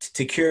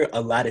 to cure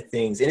a lot of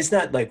things. And it's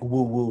not like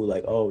woo woo,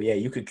 like, oh yeah,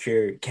 you could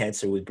cure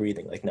cancer with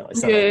breathing. Like, no,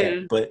 it's not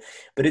like that.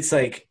 But it's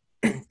like,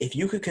 if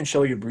you could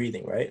control your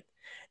breathing, right,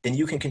 then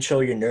you can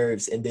control your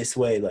nerves in this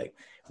way. Like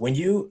when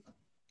you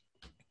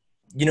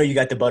know, you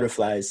got the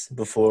butterflies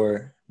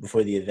before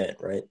the event,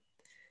 right?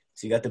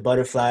 So you got the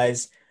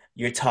butterflies,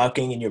 you're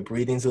talking and your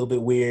breathing's a little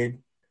bit weird,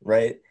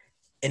 right?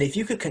 And if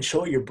you could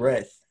control your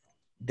breath,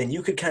 then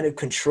you could kind of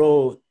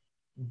control,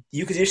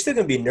 you're still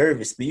gonna be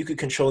nervous, but you could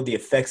control the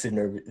effects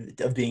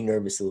of being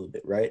nervous a little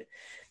bit, right?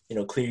 You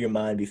know, clear your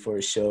mind before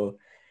a show.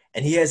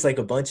 And he has like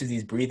a bunch of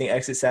these breathing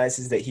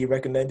exercises that he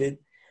recommended.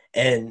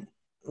 And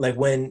like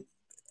when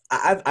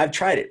I've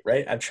tried it,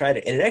 right? I've tried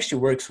it and it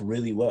actually works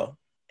really well.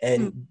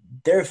 And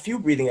there are a few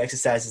breathing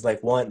exercises,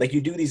 like one, like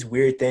you do these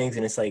weird things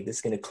and it's like, this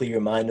is going to clear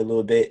your mind a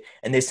little bit.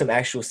 And there's some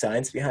actual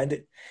science behind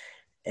it.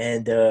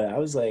 And I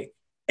was like,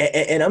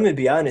 and I'm going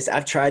to be honest,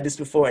 I've tried this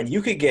before and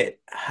you could get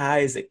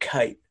high as a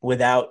kite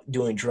without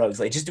doing drugs.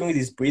 Like just doing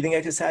these breathing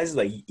exercises,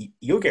 like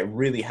you'll get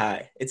really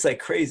high. It's like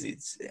crazy.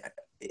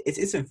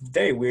 It's a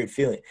very weird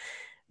feeling,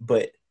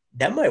 but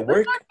that might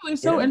work. It's actually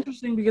so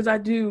interesting because I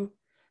do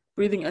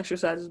breathing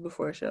exercises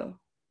before a show.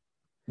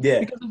 Yeah.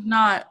 Because if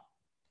not,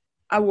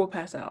 I will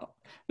pass out.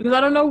 Because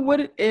I don't know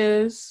what it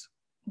is,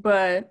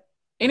 but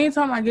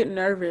anytime I get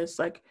nervous,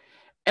 like,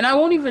 and I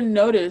won't even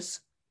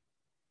notice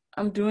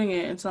I'm doing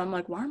it. And so I'm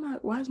like,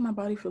 why is my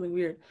body feeling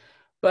weird?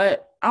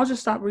 But I'll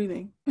just stop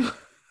breathing.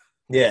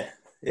 Yeah.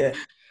 Yeah.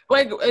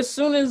 Like as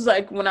soon as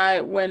like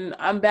when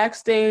I'm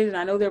backstage and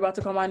I know they're about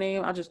to call my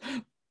name, I'll just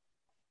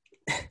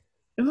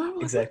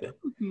like, exactly.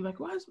 Like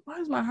why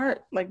is my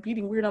heart like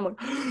beating weird? I'm like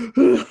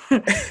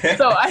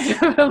so I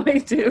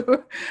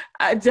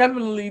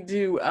definitely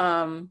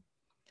do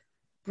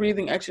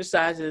breathing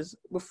exercises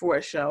before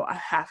a show. I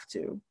have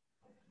to.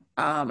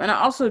 And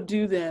I also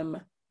do them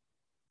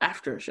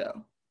after a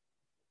show.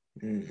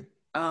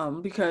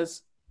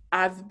 Because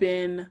I've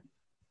been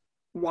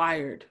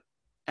wired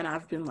and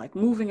I've been like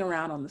moving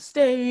around on the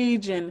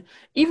stage, and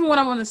even when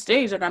I'm on the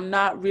stage, like I'm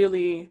not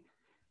really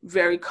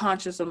very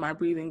conscious of my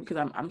breathing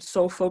because I'm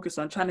so focused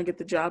on trying to get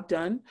the job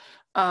done.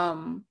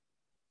 But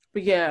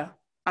yeah,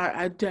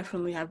 I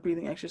definitely have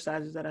breathing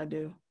exercises that I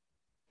do.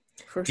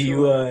 Do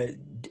you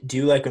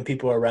like when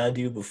people are around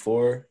you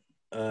before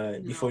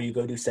you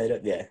go do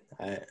stand-up? Yeah.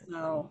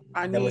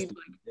 I need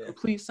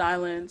complete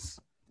silence.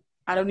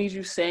 I don't need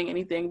you saying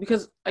anything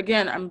because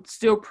again, I'm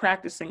still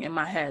practicing in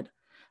my head.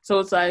 So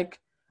it's like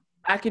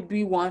I could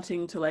be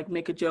wanting to like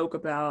make a joke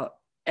about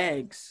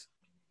eggs,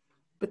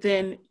 but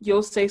then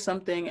you'll say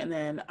something and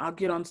then I'll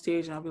get on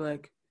stage and I'll be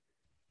like,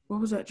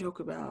 what was that joke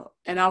about?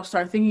 And I'll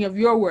start thinking of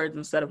your words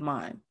instead of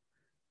mine.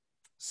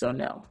 So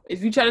no,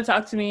 if you try to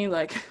talk to me,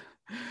 like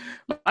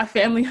my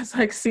family has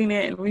like seen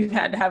it and we've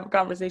had to have a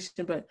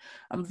conversation, but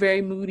I'm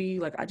very moody.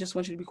 Like I just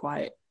want you to be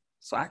quiet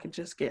so I can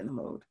just get in the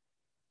mode.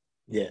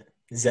 Yeah.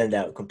 Zened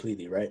out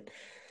completely, right?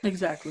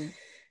 Exactly.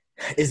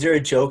 Is there a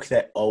joke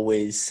that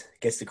always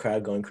gets the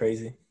crowd going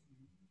crazy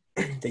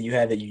that you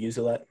have that you use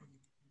a lot?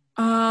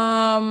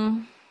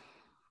 A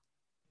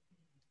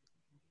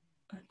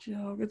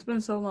joke. It's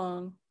been so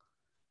long.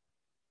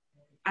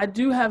 I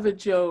do have a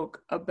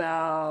joke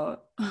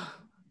about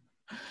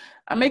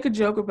I make a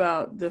joke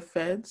about the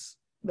feds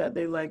that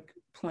they like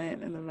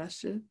plant in the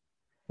masjid.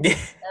 Yeah.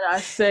 And I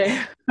say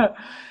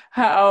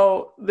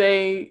how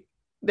they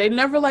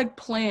never like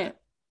plant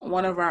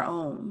one of our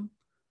own.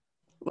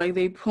 Like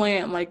they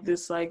plant like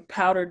this like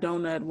powder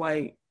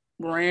donut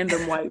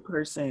random white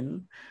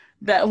person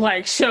that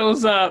like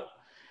shows up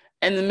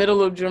in the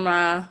middle of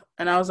Jummah,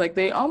 and I was like,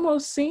 they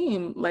almost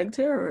seem like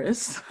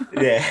terrorists.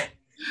 Yeah.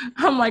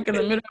 I'm like in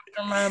the middle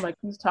of Jummah, like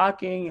who's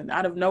talking, and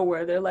out of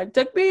nowhere they're like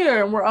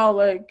Takbir, and we're all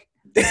like,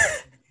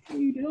 what are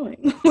you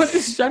doing?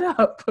 Shut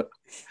up.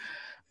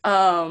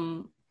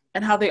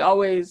 And how they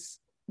always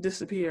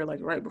disappear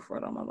like right before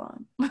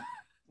Ramadan.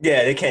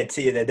 Yeah, they can't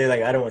see that. They're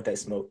like, I don't want that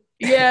smoke.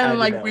 Yeah, and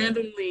like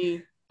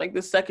randomly, like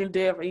the second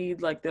day of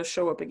Eid, like they'll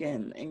show up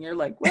again, and you're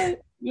like,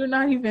 what? You're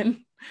not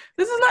even.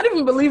 This is not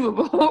even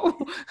believable.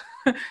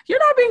 You're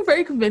not being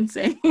very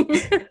convincing.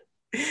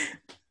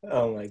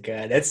 Oh my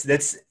God,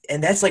 that's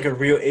like a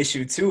real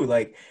issue too.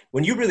 Like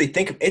when you really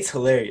think it's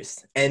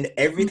hilarious, and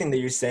everything that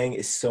you're saying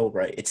is so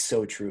right. It's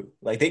so true.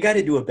 Like they got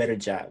to do a better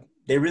job.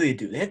 They really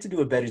do. They have to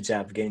do a better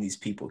job of getting these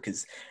people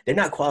because they're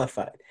not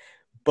qualified.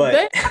 But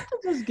they have to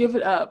just give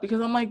it up because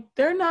I'm like,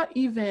 they're not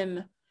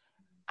even.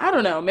 I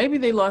don't know. Maybe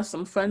they lost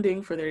some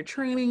funding for their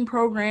training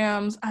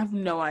programs. I have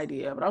no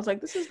idea. But I was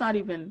like, this is not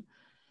even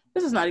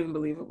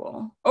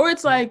believable. Or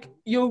it's like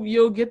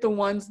you'll get the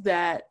ones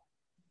that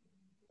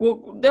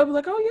they'll be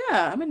like, oh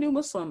yeah, I'm a new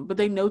Muslim, but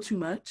they know too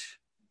much.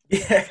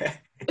 Yeah.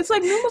 It's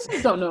like new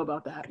Muslims don't know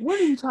about that. What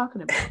are you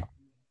talking about?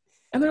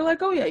 And they're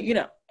like, oh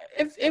yeah,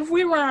 if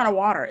we run out of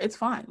water, it's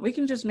fine. We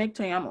can just make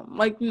tayammum.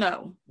 Like,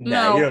 no.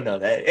 Nah, you don't know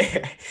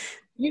that.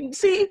 You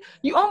see,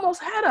 you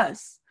almost had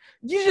us.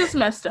 You just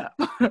messed up.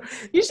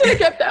 You should have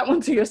kept that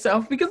one to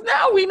yourself because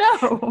now we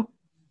know.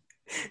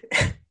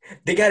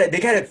 They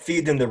gotta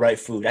feed them the right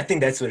food. I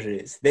think that's what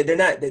it is.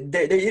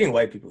 They're eating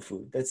white people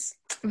food.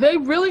 They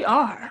really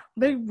are.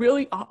 They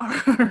really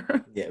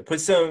are. Yeah, put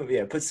some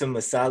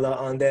masala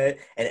on that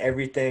and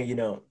everything,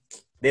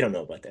 they don't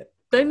know about that.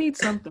 They need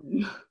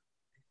something.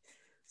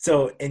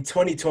 So in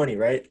 2020,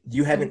 right?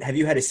 Have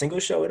you had a single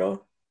show at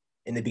all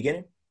in the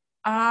beginning?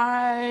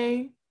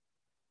 I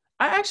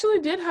actually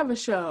did have a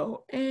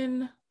show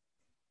in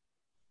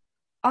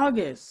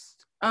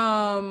August.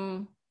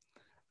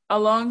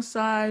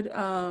 Alongside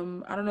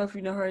I don't know if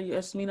you know her,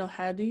 Yasmin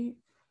Hadi,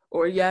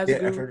 or Yeah, I've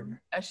Yazgu heard of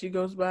her. as she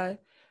goes by.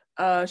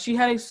 She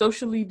had a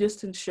socially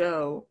distant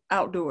show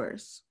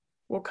outdoors.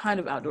 Well, kind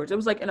of outdoors. It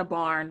was like in a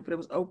barn, but it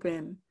was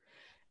open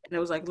and it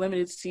was like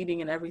limited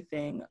seating and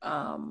everything.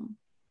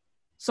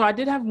 So I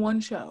did have one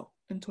show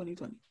in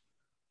 2020.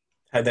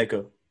 How'd that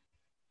go?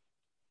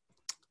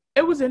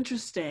 It was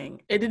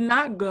interesting. It did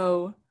not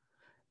go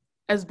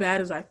as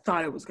bad as I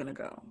thought it was going to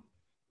go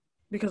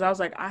because I was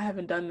like, I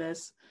haven't done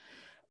this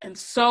in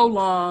so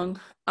long.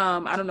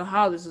 I don't know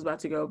how this is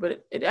about to go,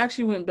 but it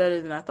actually went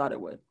better than I thought it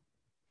would.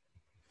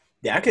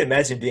 Yeah, I could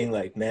imagine being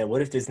like, man,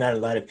 what if there's not a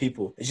lot of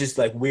people? It's just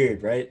like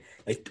weird, right?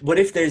 Like, what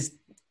if there's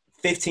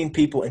 15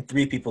 people and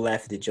 3 people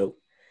laugh at the joke?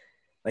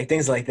 Like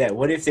things like that.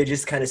 What if they're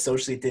just kind of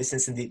socially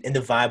distanced and the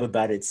vibe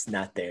about it's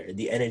not there?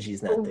 The energy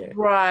is not there.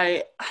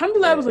 Right.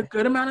 Alhamdulillah, it was a Yeah,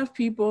 good amount of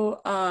people.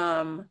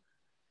 And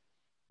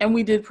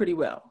we did pretty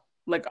well.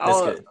 Like that's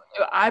good.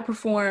 I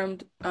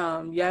performed,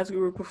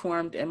 Yazguru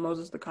performed, and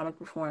Moses the comic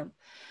performed.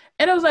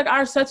 And it was like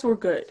our sets were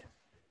good.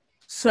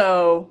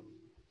 So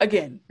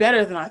again,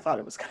 better than I thought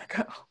it was gonna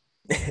go.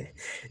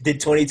 Did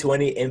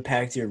 2020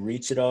 impact your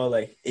reach at all?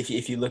 Like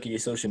if you look at your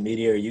social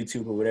media or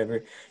YouTube or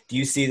whatever, do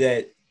you see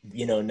that,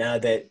 now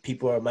that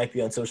people might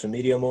be on social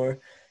media more,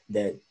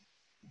 that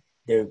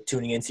they're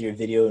tuning into your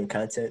video and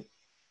content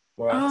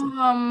more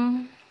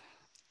often?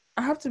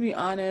 I have to be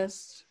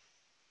honest.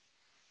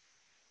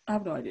 I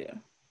have no idea.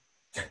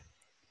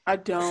 I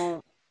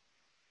don't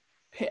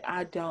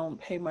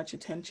pay much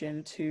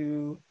attention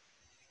to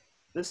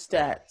the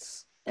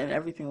stats and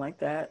everything like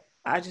that.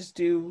 I just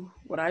do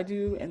what I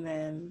do, and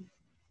then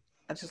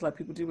I just let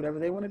people do whatever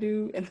they want to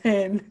do, and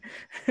then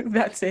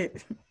that's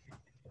it.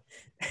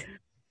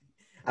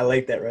 I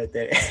like that right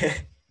there.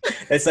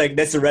 That's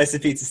a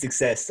recipe to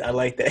success. I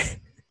like that.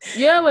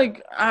 Yeah,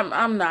 like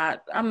I'm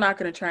not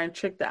gonna try and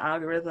trick the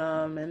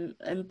algorithm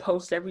and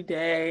post every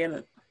day,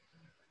 and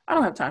I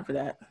don't have time for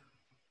that.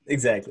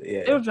 Exactly. Yeah.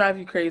 It'll drive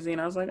you crazy,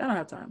 and I was like, I don't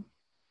have time.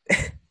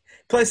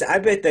 Plus, I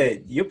bet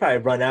that you'll probably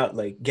run out,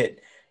 like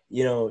get,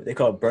 they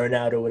call it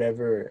burnout or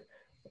whatever,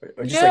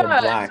 or just like a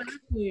Yeah, block.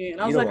 exactly. And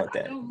I You was don't like, want I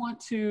that. don't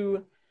want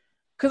to,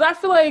 because I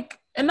feel like,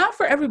 and not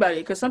for everybody,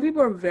 because some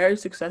people are very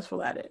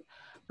successful at it,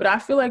 but I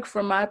feel like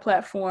for my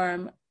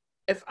platform,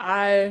 if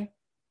I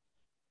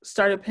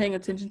started paying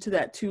attention to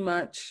that too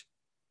much,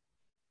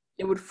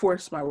 it would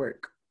force my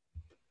work.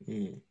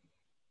 Mm.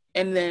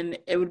 And then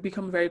it would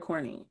become very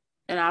corny.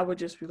 And I would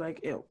just be like,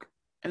 ilk.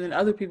 And then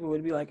other people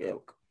would be like,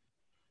 ilk.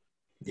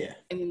 Yeah.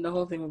 And then the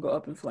whole thing would go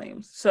up in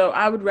flames. So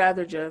I would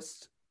rather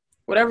just,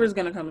 whatever is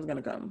going to come is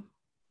going to come.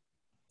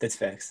 That's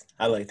facts.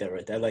 I like that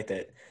right there. I like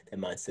that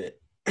mindset.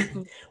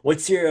 Mm-hmm.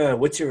 What's your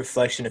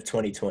reflection of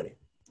 2020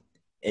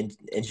 in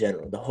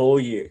general, the whole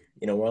year?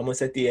 We're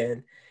almost at the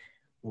end.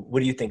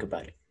 What do you think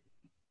about it?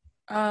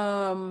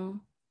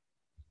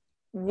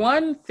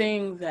 One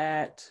thing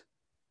that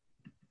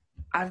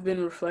I've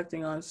been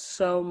reflecting on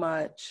so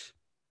much,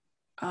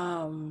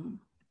 nothing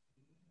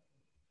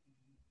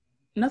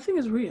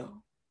is real.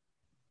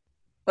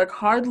 Like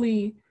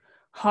hardly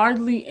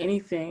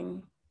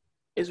anything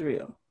is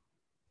real.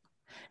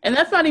 And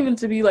that's not even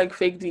to be like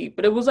fake deep,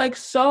 but it was like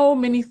so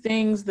many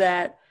things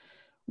that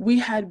we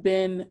had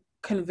been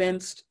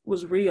convinced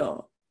was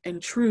real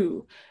and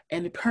true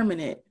and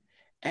permanent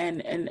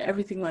and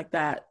everything like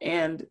that.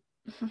 And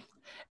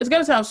it's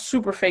gonna sound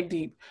super fake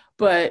deep,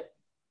 but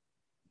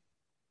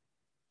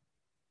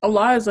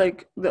Allah is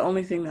like the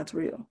only thing that's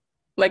real.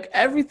 Like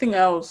everything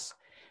else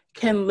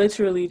can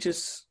literally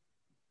just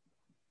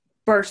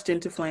burst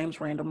into flames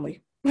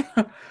randomly.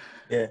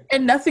 Yeah.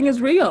 And nothing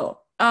is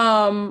real.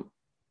 The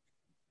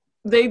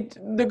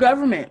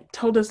government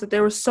told us that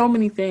there were so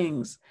many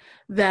things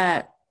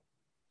that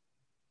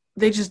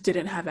they just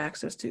didn't have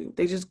access to.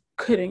 They just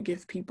couldn't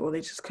give people.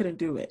 They just couldn't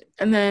do it.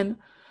 And then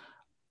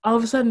all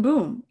of a sudden,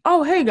 boom.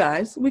 Oh, hey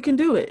guys, we can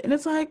do it. And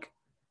it's like,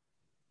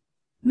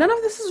 none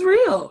of this is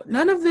real.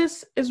 None of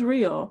this is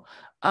real.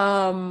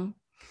 And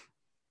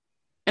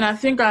I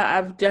think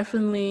I've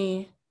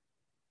definitely,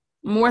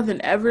 more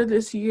than ever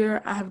this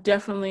year, I have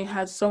definitely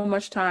had so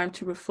much time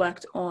to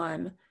reflect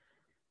on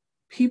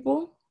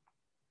people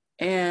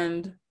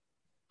and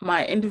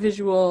my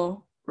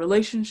individual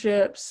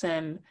relationships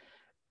and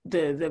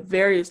the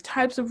various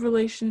types of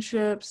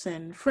relationships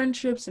and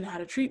friendships and how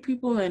to treat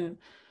people and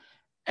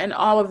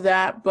all of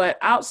that. But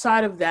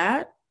outside of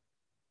that,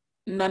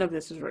 none of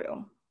this is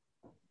real.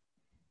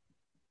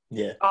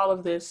 Yeah. All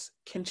of this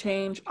can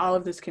change. All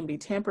of this can be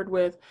tampered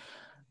with.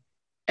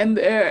 And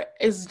there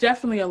is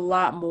definitely a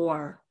lot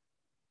more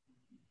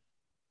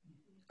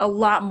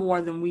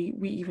than we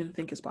even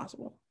think is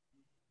possible.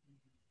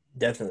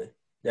 Definitely.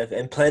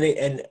 And planning.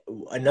 And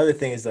another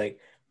thing is like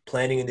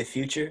planning in the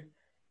future.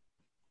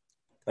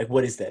 Like,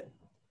 what is that?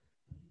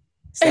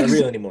 It's not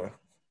real anymore.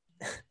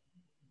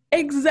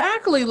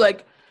 Exactly.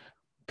 Like,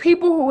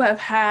 people who have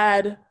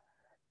had,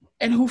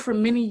 and who for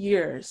many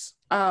years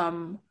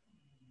have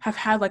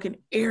had like an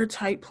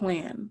airtight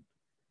plan,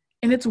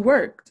 and it's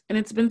worked and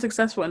it's been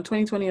successful. And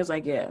 2020 is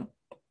like, yeah,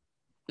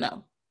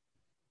 no,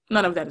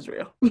 none of that is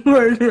real.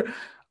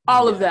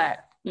 All of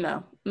that,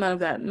 no, none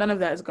of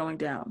that is going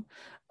down.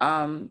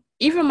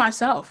 Even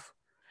myself,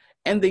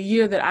 and the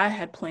year that I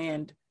had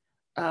planned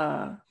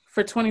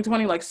for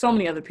 2020, like so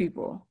many other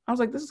people, I was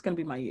like, this is going to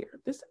be my year.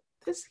 This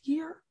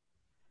year,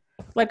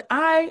 like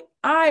I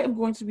am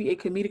going to be a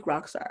comedic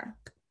rock star.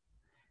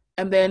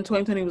 And then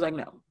 2020 was like,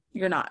 no,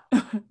 you're not.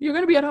 You're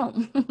going to be at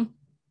home.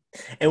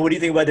 And what do you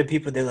think about the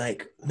people? They're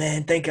like,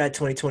 man, thank God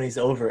 2020 is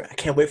over. I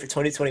can't wait for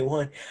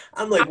 2021.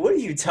 I'm like, what are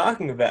you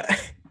talking about?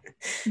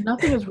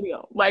 Nothing is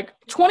real. Like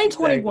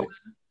 2021,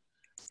 Exactly.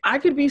 I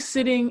could be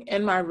sitting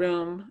in my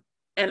room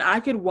and I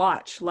could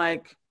watch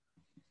like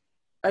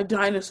a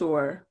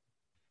dinosaur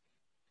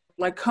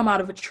like come out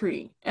of a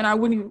tree, and I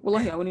wouldn't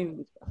even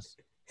be surprised.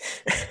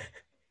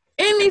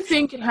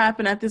 Anything can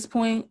happen at this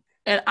point,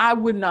 and I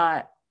would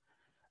not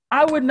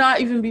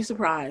even be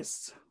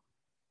surprised.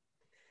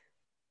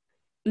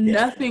 Yeah.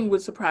 Nothing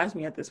would surprise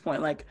me at this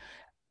point. Like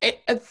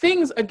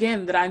things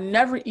again that I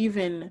never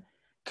even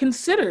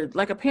considered,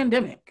 like a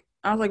pandemic.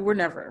 I was like, we're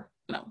never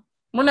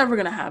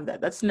gonna have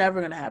that. That's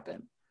never gonna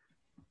happen,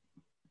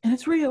 and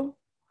it's real.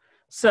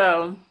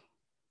 So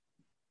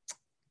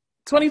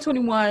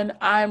 2021,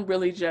 I'm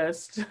really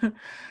just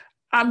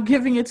I'm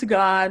giving it to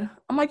God.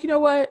 I'm like, you know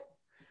what?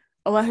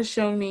 Allah has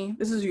shown me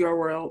this is your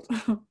world.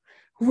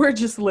 We're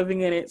just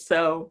living in it.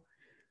 So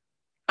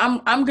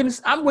I'm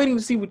waiting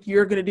to see what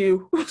you're gonna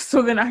do,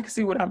 so then I can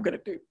see what I'm gonna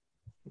do.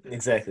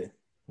 Exactly.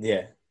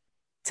 Yeah.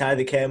 Tie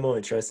the camel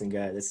and trust in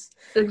God. That's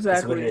what it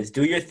Exactly. is.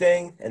 Do your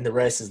thing, and the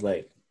rest is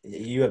like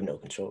you have no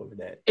control over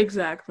that.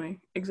 Exactly.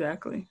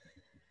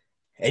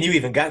 And you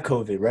even got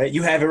COVID, right?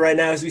 You have it right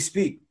now as we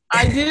speak.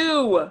 I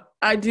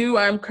do.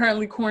 I'm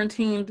currently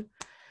quarantined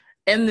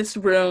in this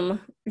room.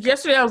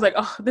 Yesterday I was like,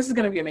 oh, this is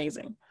gonna be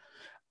amazing.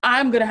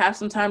 I'm gonna have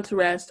some time to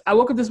rest. I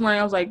woke up this morning,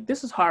 I was like,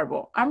 this is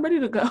horrible. I'm ready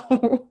to go.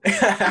 I'm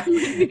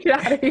ready to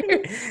get out of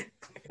here.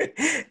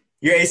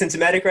 You're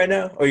asymptomatic right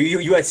now? Or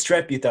you had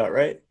strep, you thought,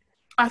 right?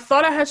 I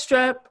thought I had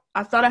strep.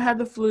 I thought I had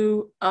the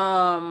flu.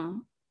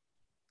 And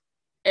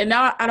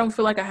now I don't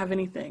feel like I have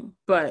anything,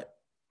 but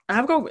I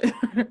have COVID.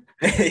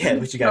 Yeah,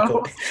 but you got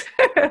COVID.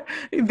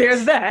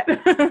 There's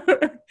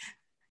that.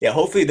 Yeah,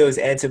 hopefully those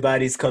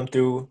antibodies come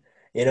through.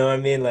 You know what I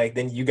mean? Like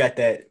then you got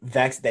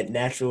that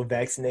natural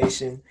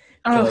vaccination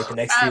for like the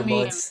next few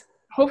months.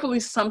 Hopefully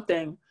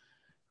something.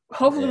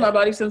 Hopefully my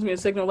body sends me a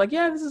signal like,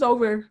 yeah, this is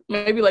over.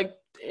 Maybe like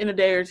in a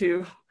day or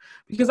two,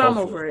 because I'm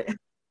over it.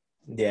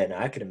 Yeah, no,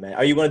 I could imagine.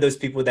 Are you one of those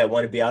people that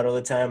want to be out all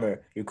the time,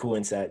 or you're cool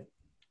inside?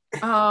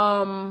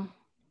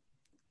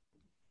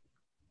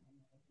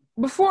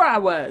 Before I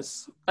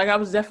was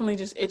definitely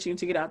just itching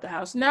to get out the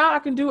house. Now I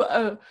can do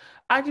a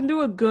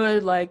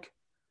good, like,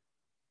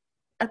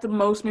 at the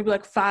most maybe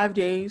like 5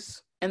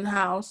 days in the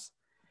house,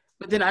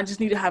 but then I just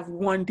need to have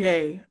one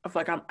day of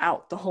like I'm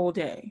out the whole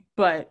day.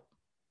 But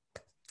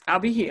I'll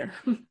be here.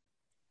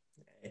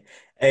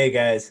 Hey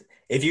guys,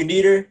 if you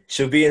need her,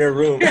 she'll be in her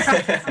room.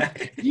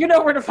 You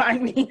know where to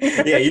find me.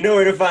 Yeah, you know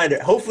where to find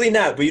her. Hopefully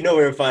not, but you know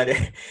where to find her.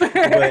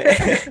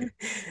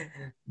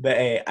 But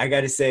hey, I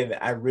gotta say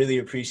that I really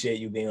appreciate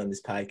you being on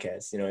this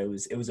podcast. You know,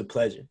 it was a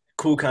pleasure.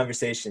 Cool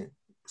conversation.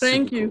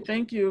 Thank Super you. cool.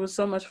 Thank you. It was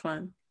so much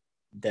fun.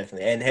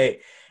 Definitely. And hey,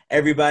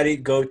 everybody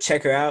go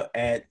check her out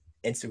at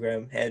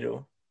Instagram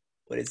handle.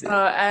 What is it?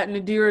 At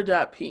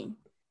Nadirah.P.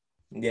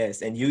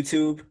 Yes, and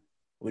YouTube.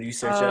 What do you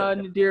search up?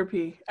 Nadirah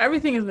P.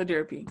 Everything is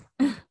Nadirah P.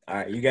 All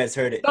right, you guys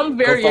heard it. Some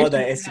Go follow variation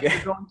that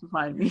Instagram. you're going to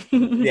find me.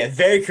 Yeah,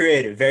 very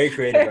creative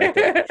right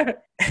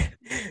there.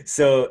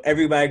 So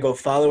everybody go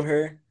follow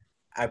her.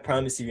 I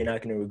promise you're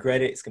not going to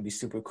regret it. It's going to be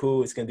super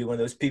cool. It's going to be one of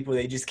those people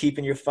that you just keep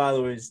in your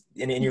followers,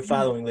 in your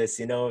following list.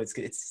 You know,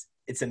 it's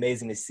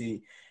amazing to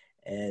see.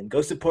 And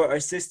go support our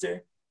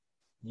sister.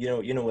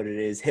 You know what it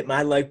is. Hit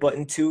my like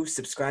button too.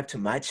 Subscribe to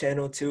my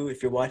channel too.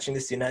 If you're watching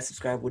this, you're not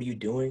subscribed, what are you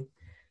doing?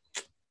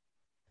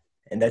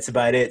 And that's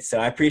about it. So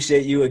I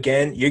appreciate you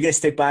again. You're going to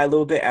stick by a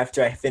little bit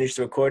after I finish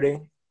the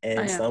recording. And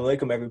assalamu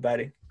alaikum,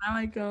 everybody. I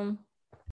like them.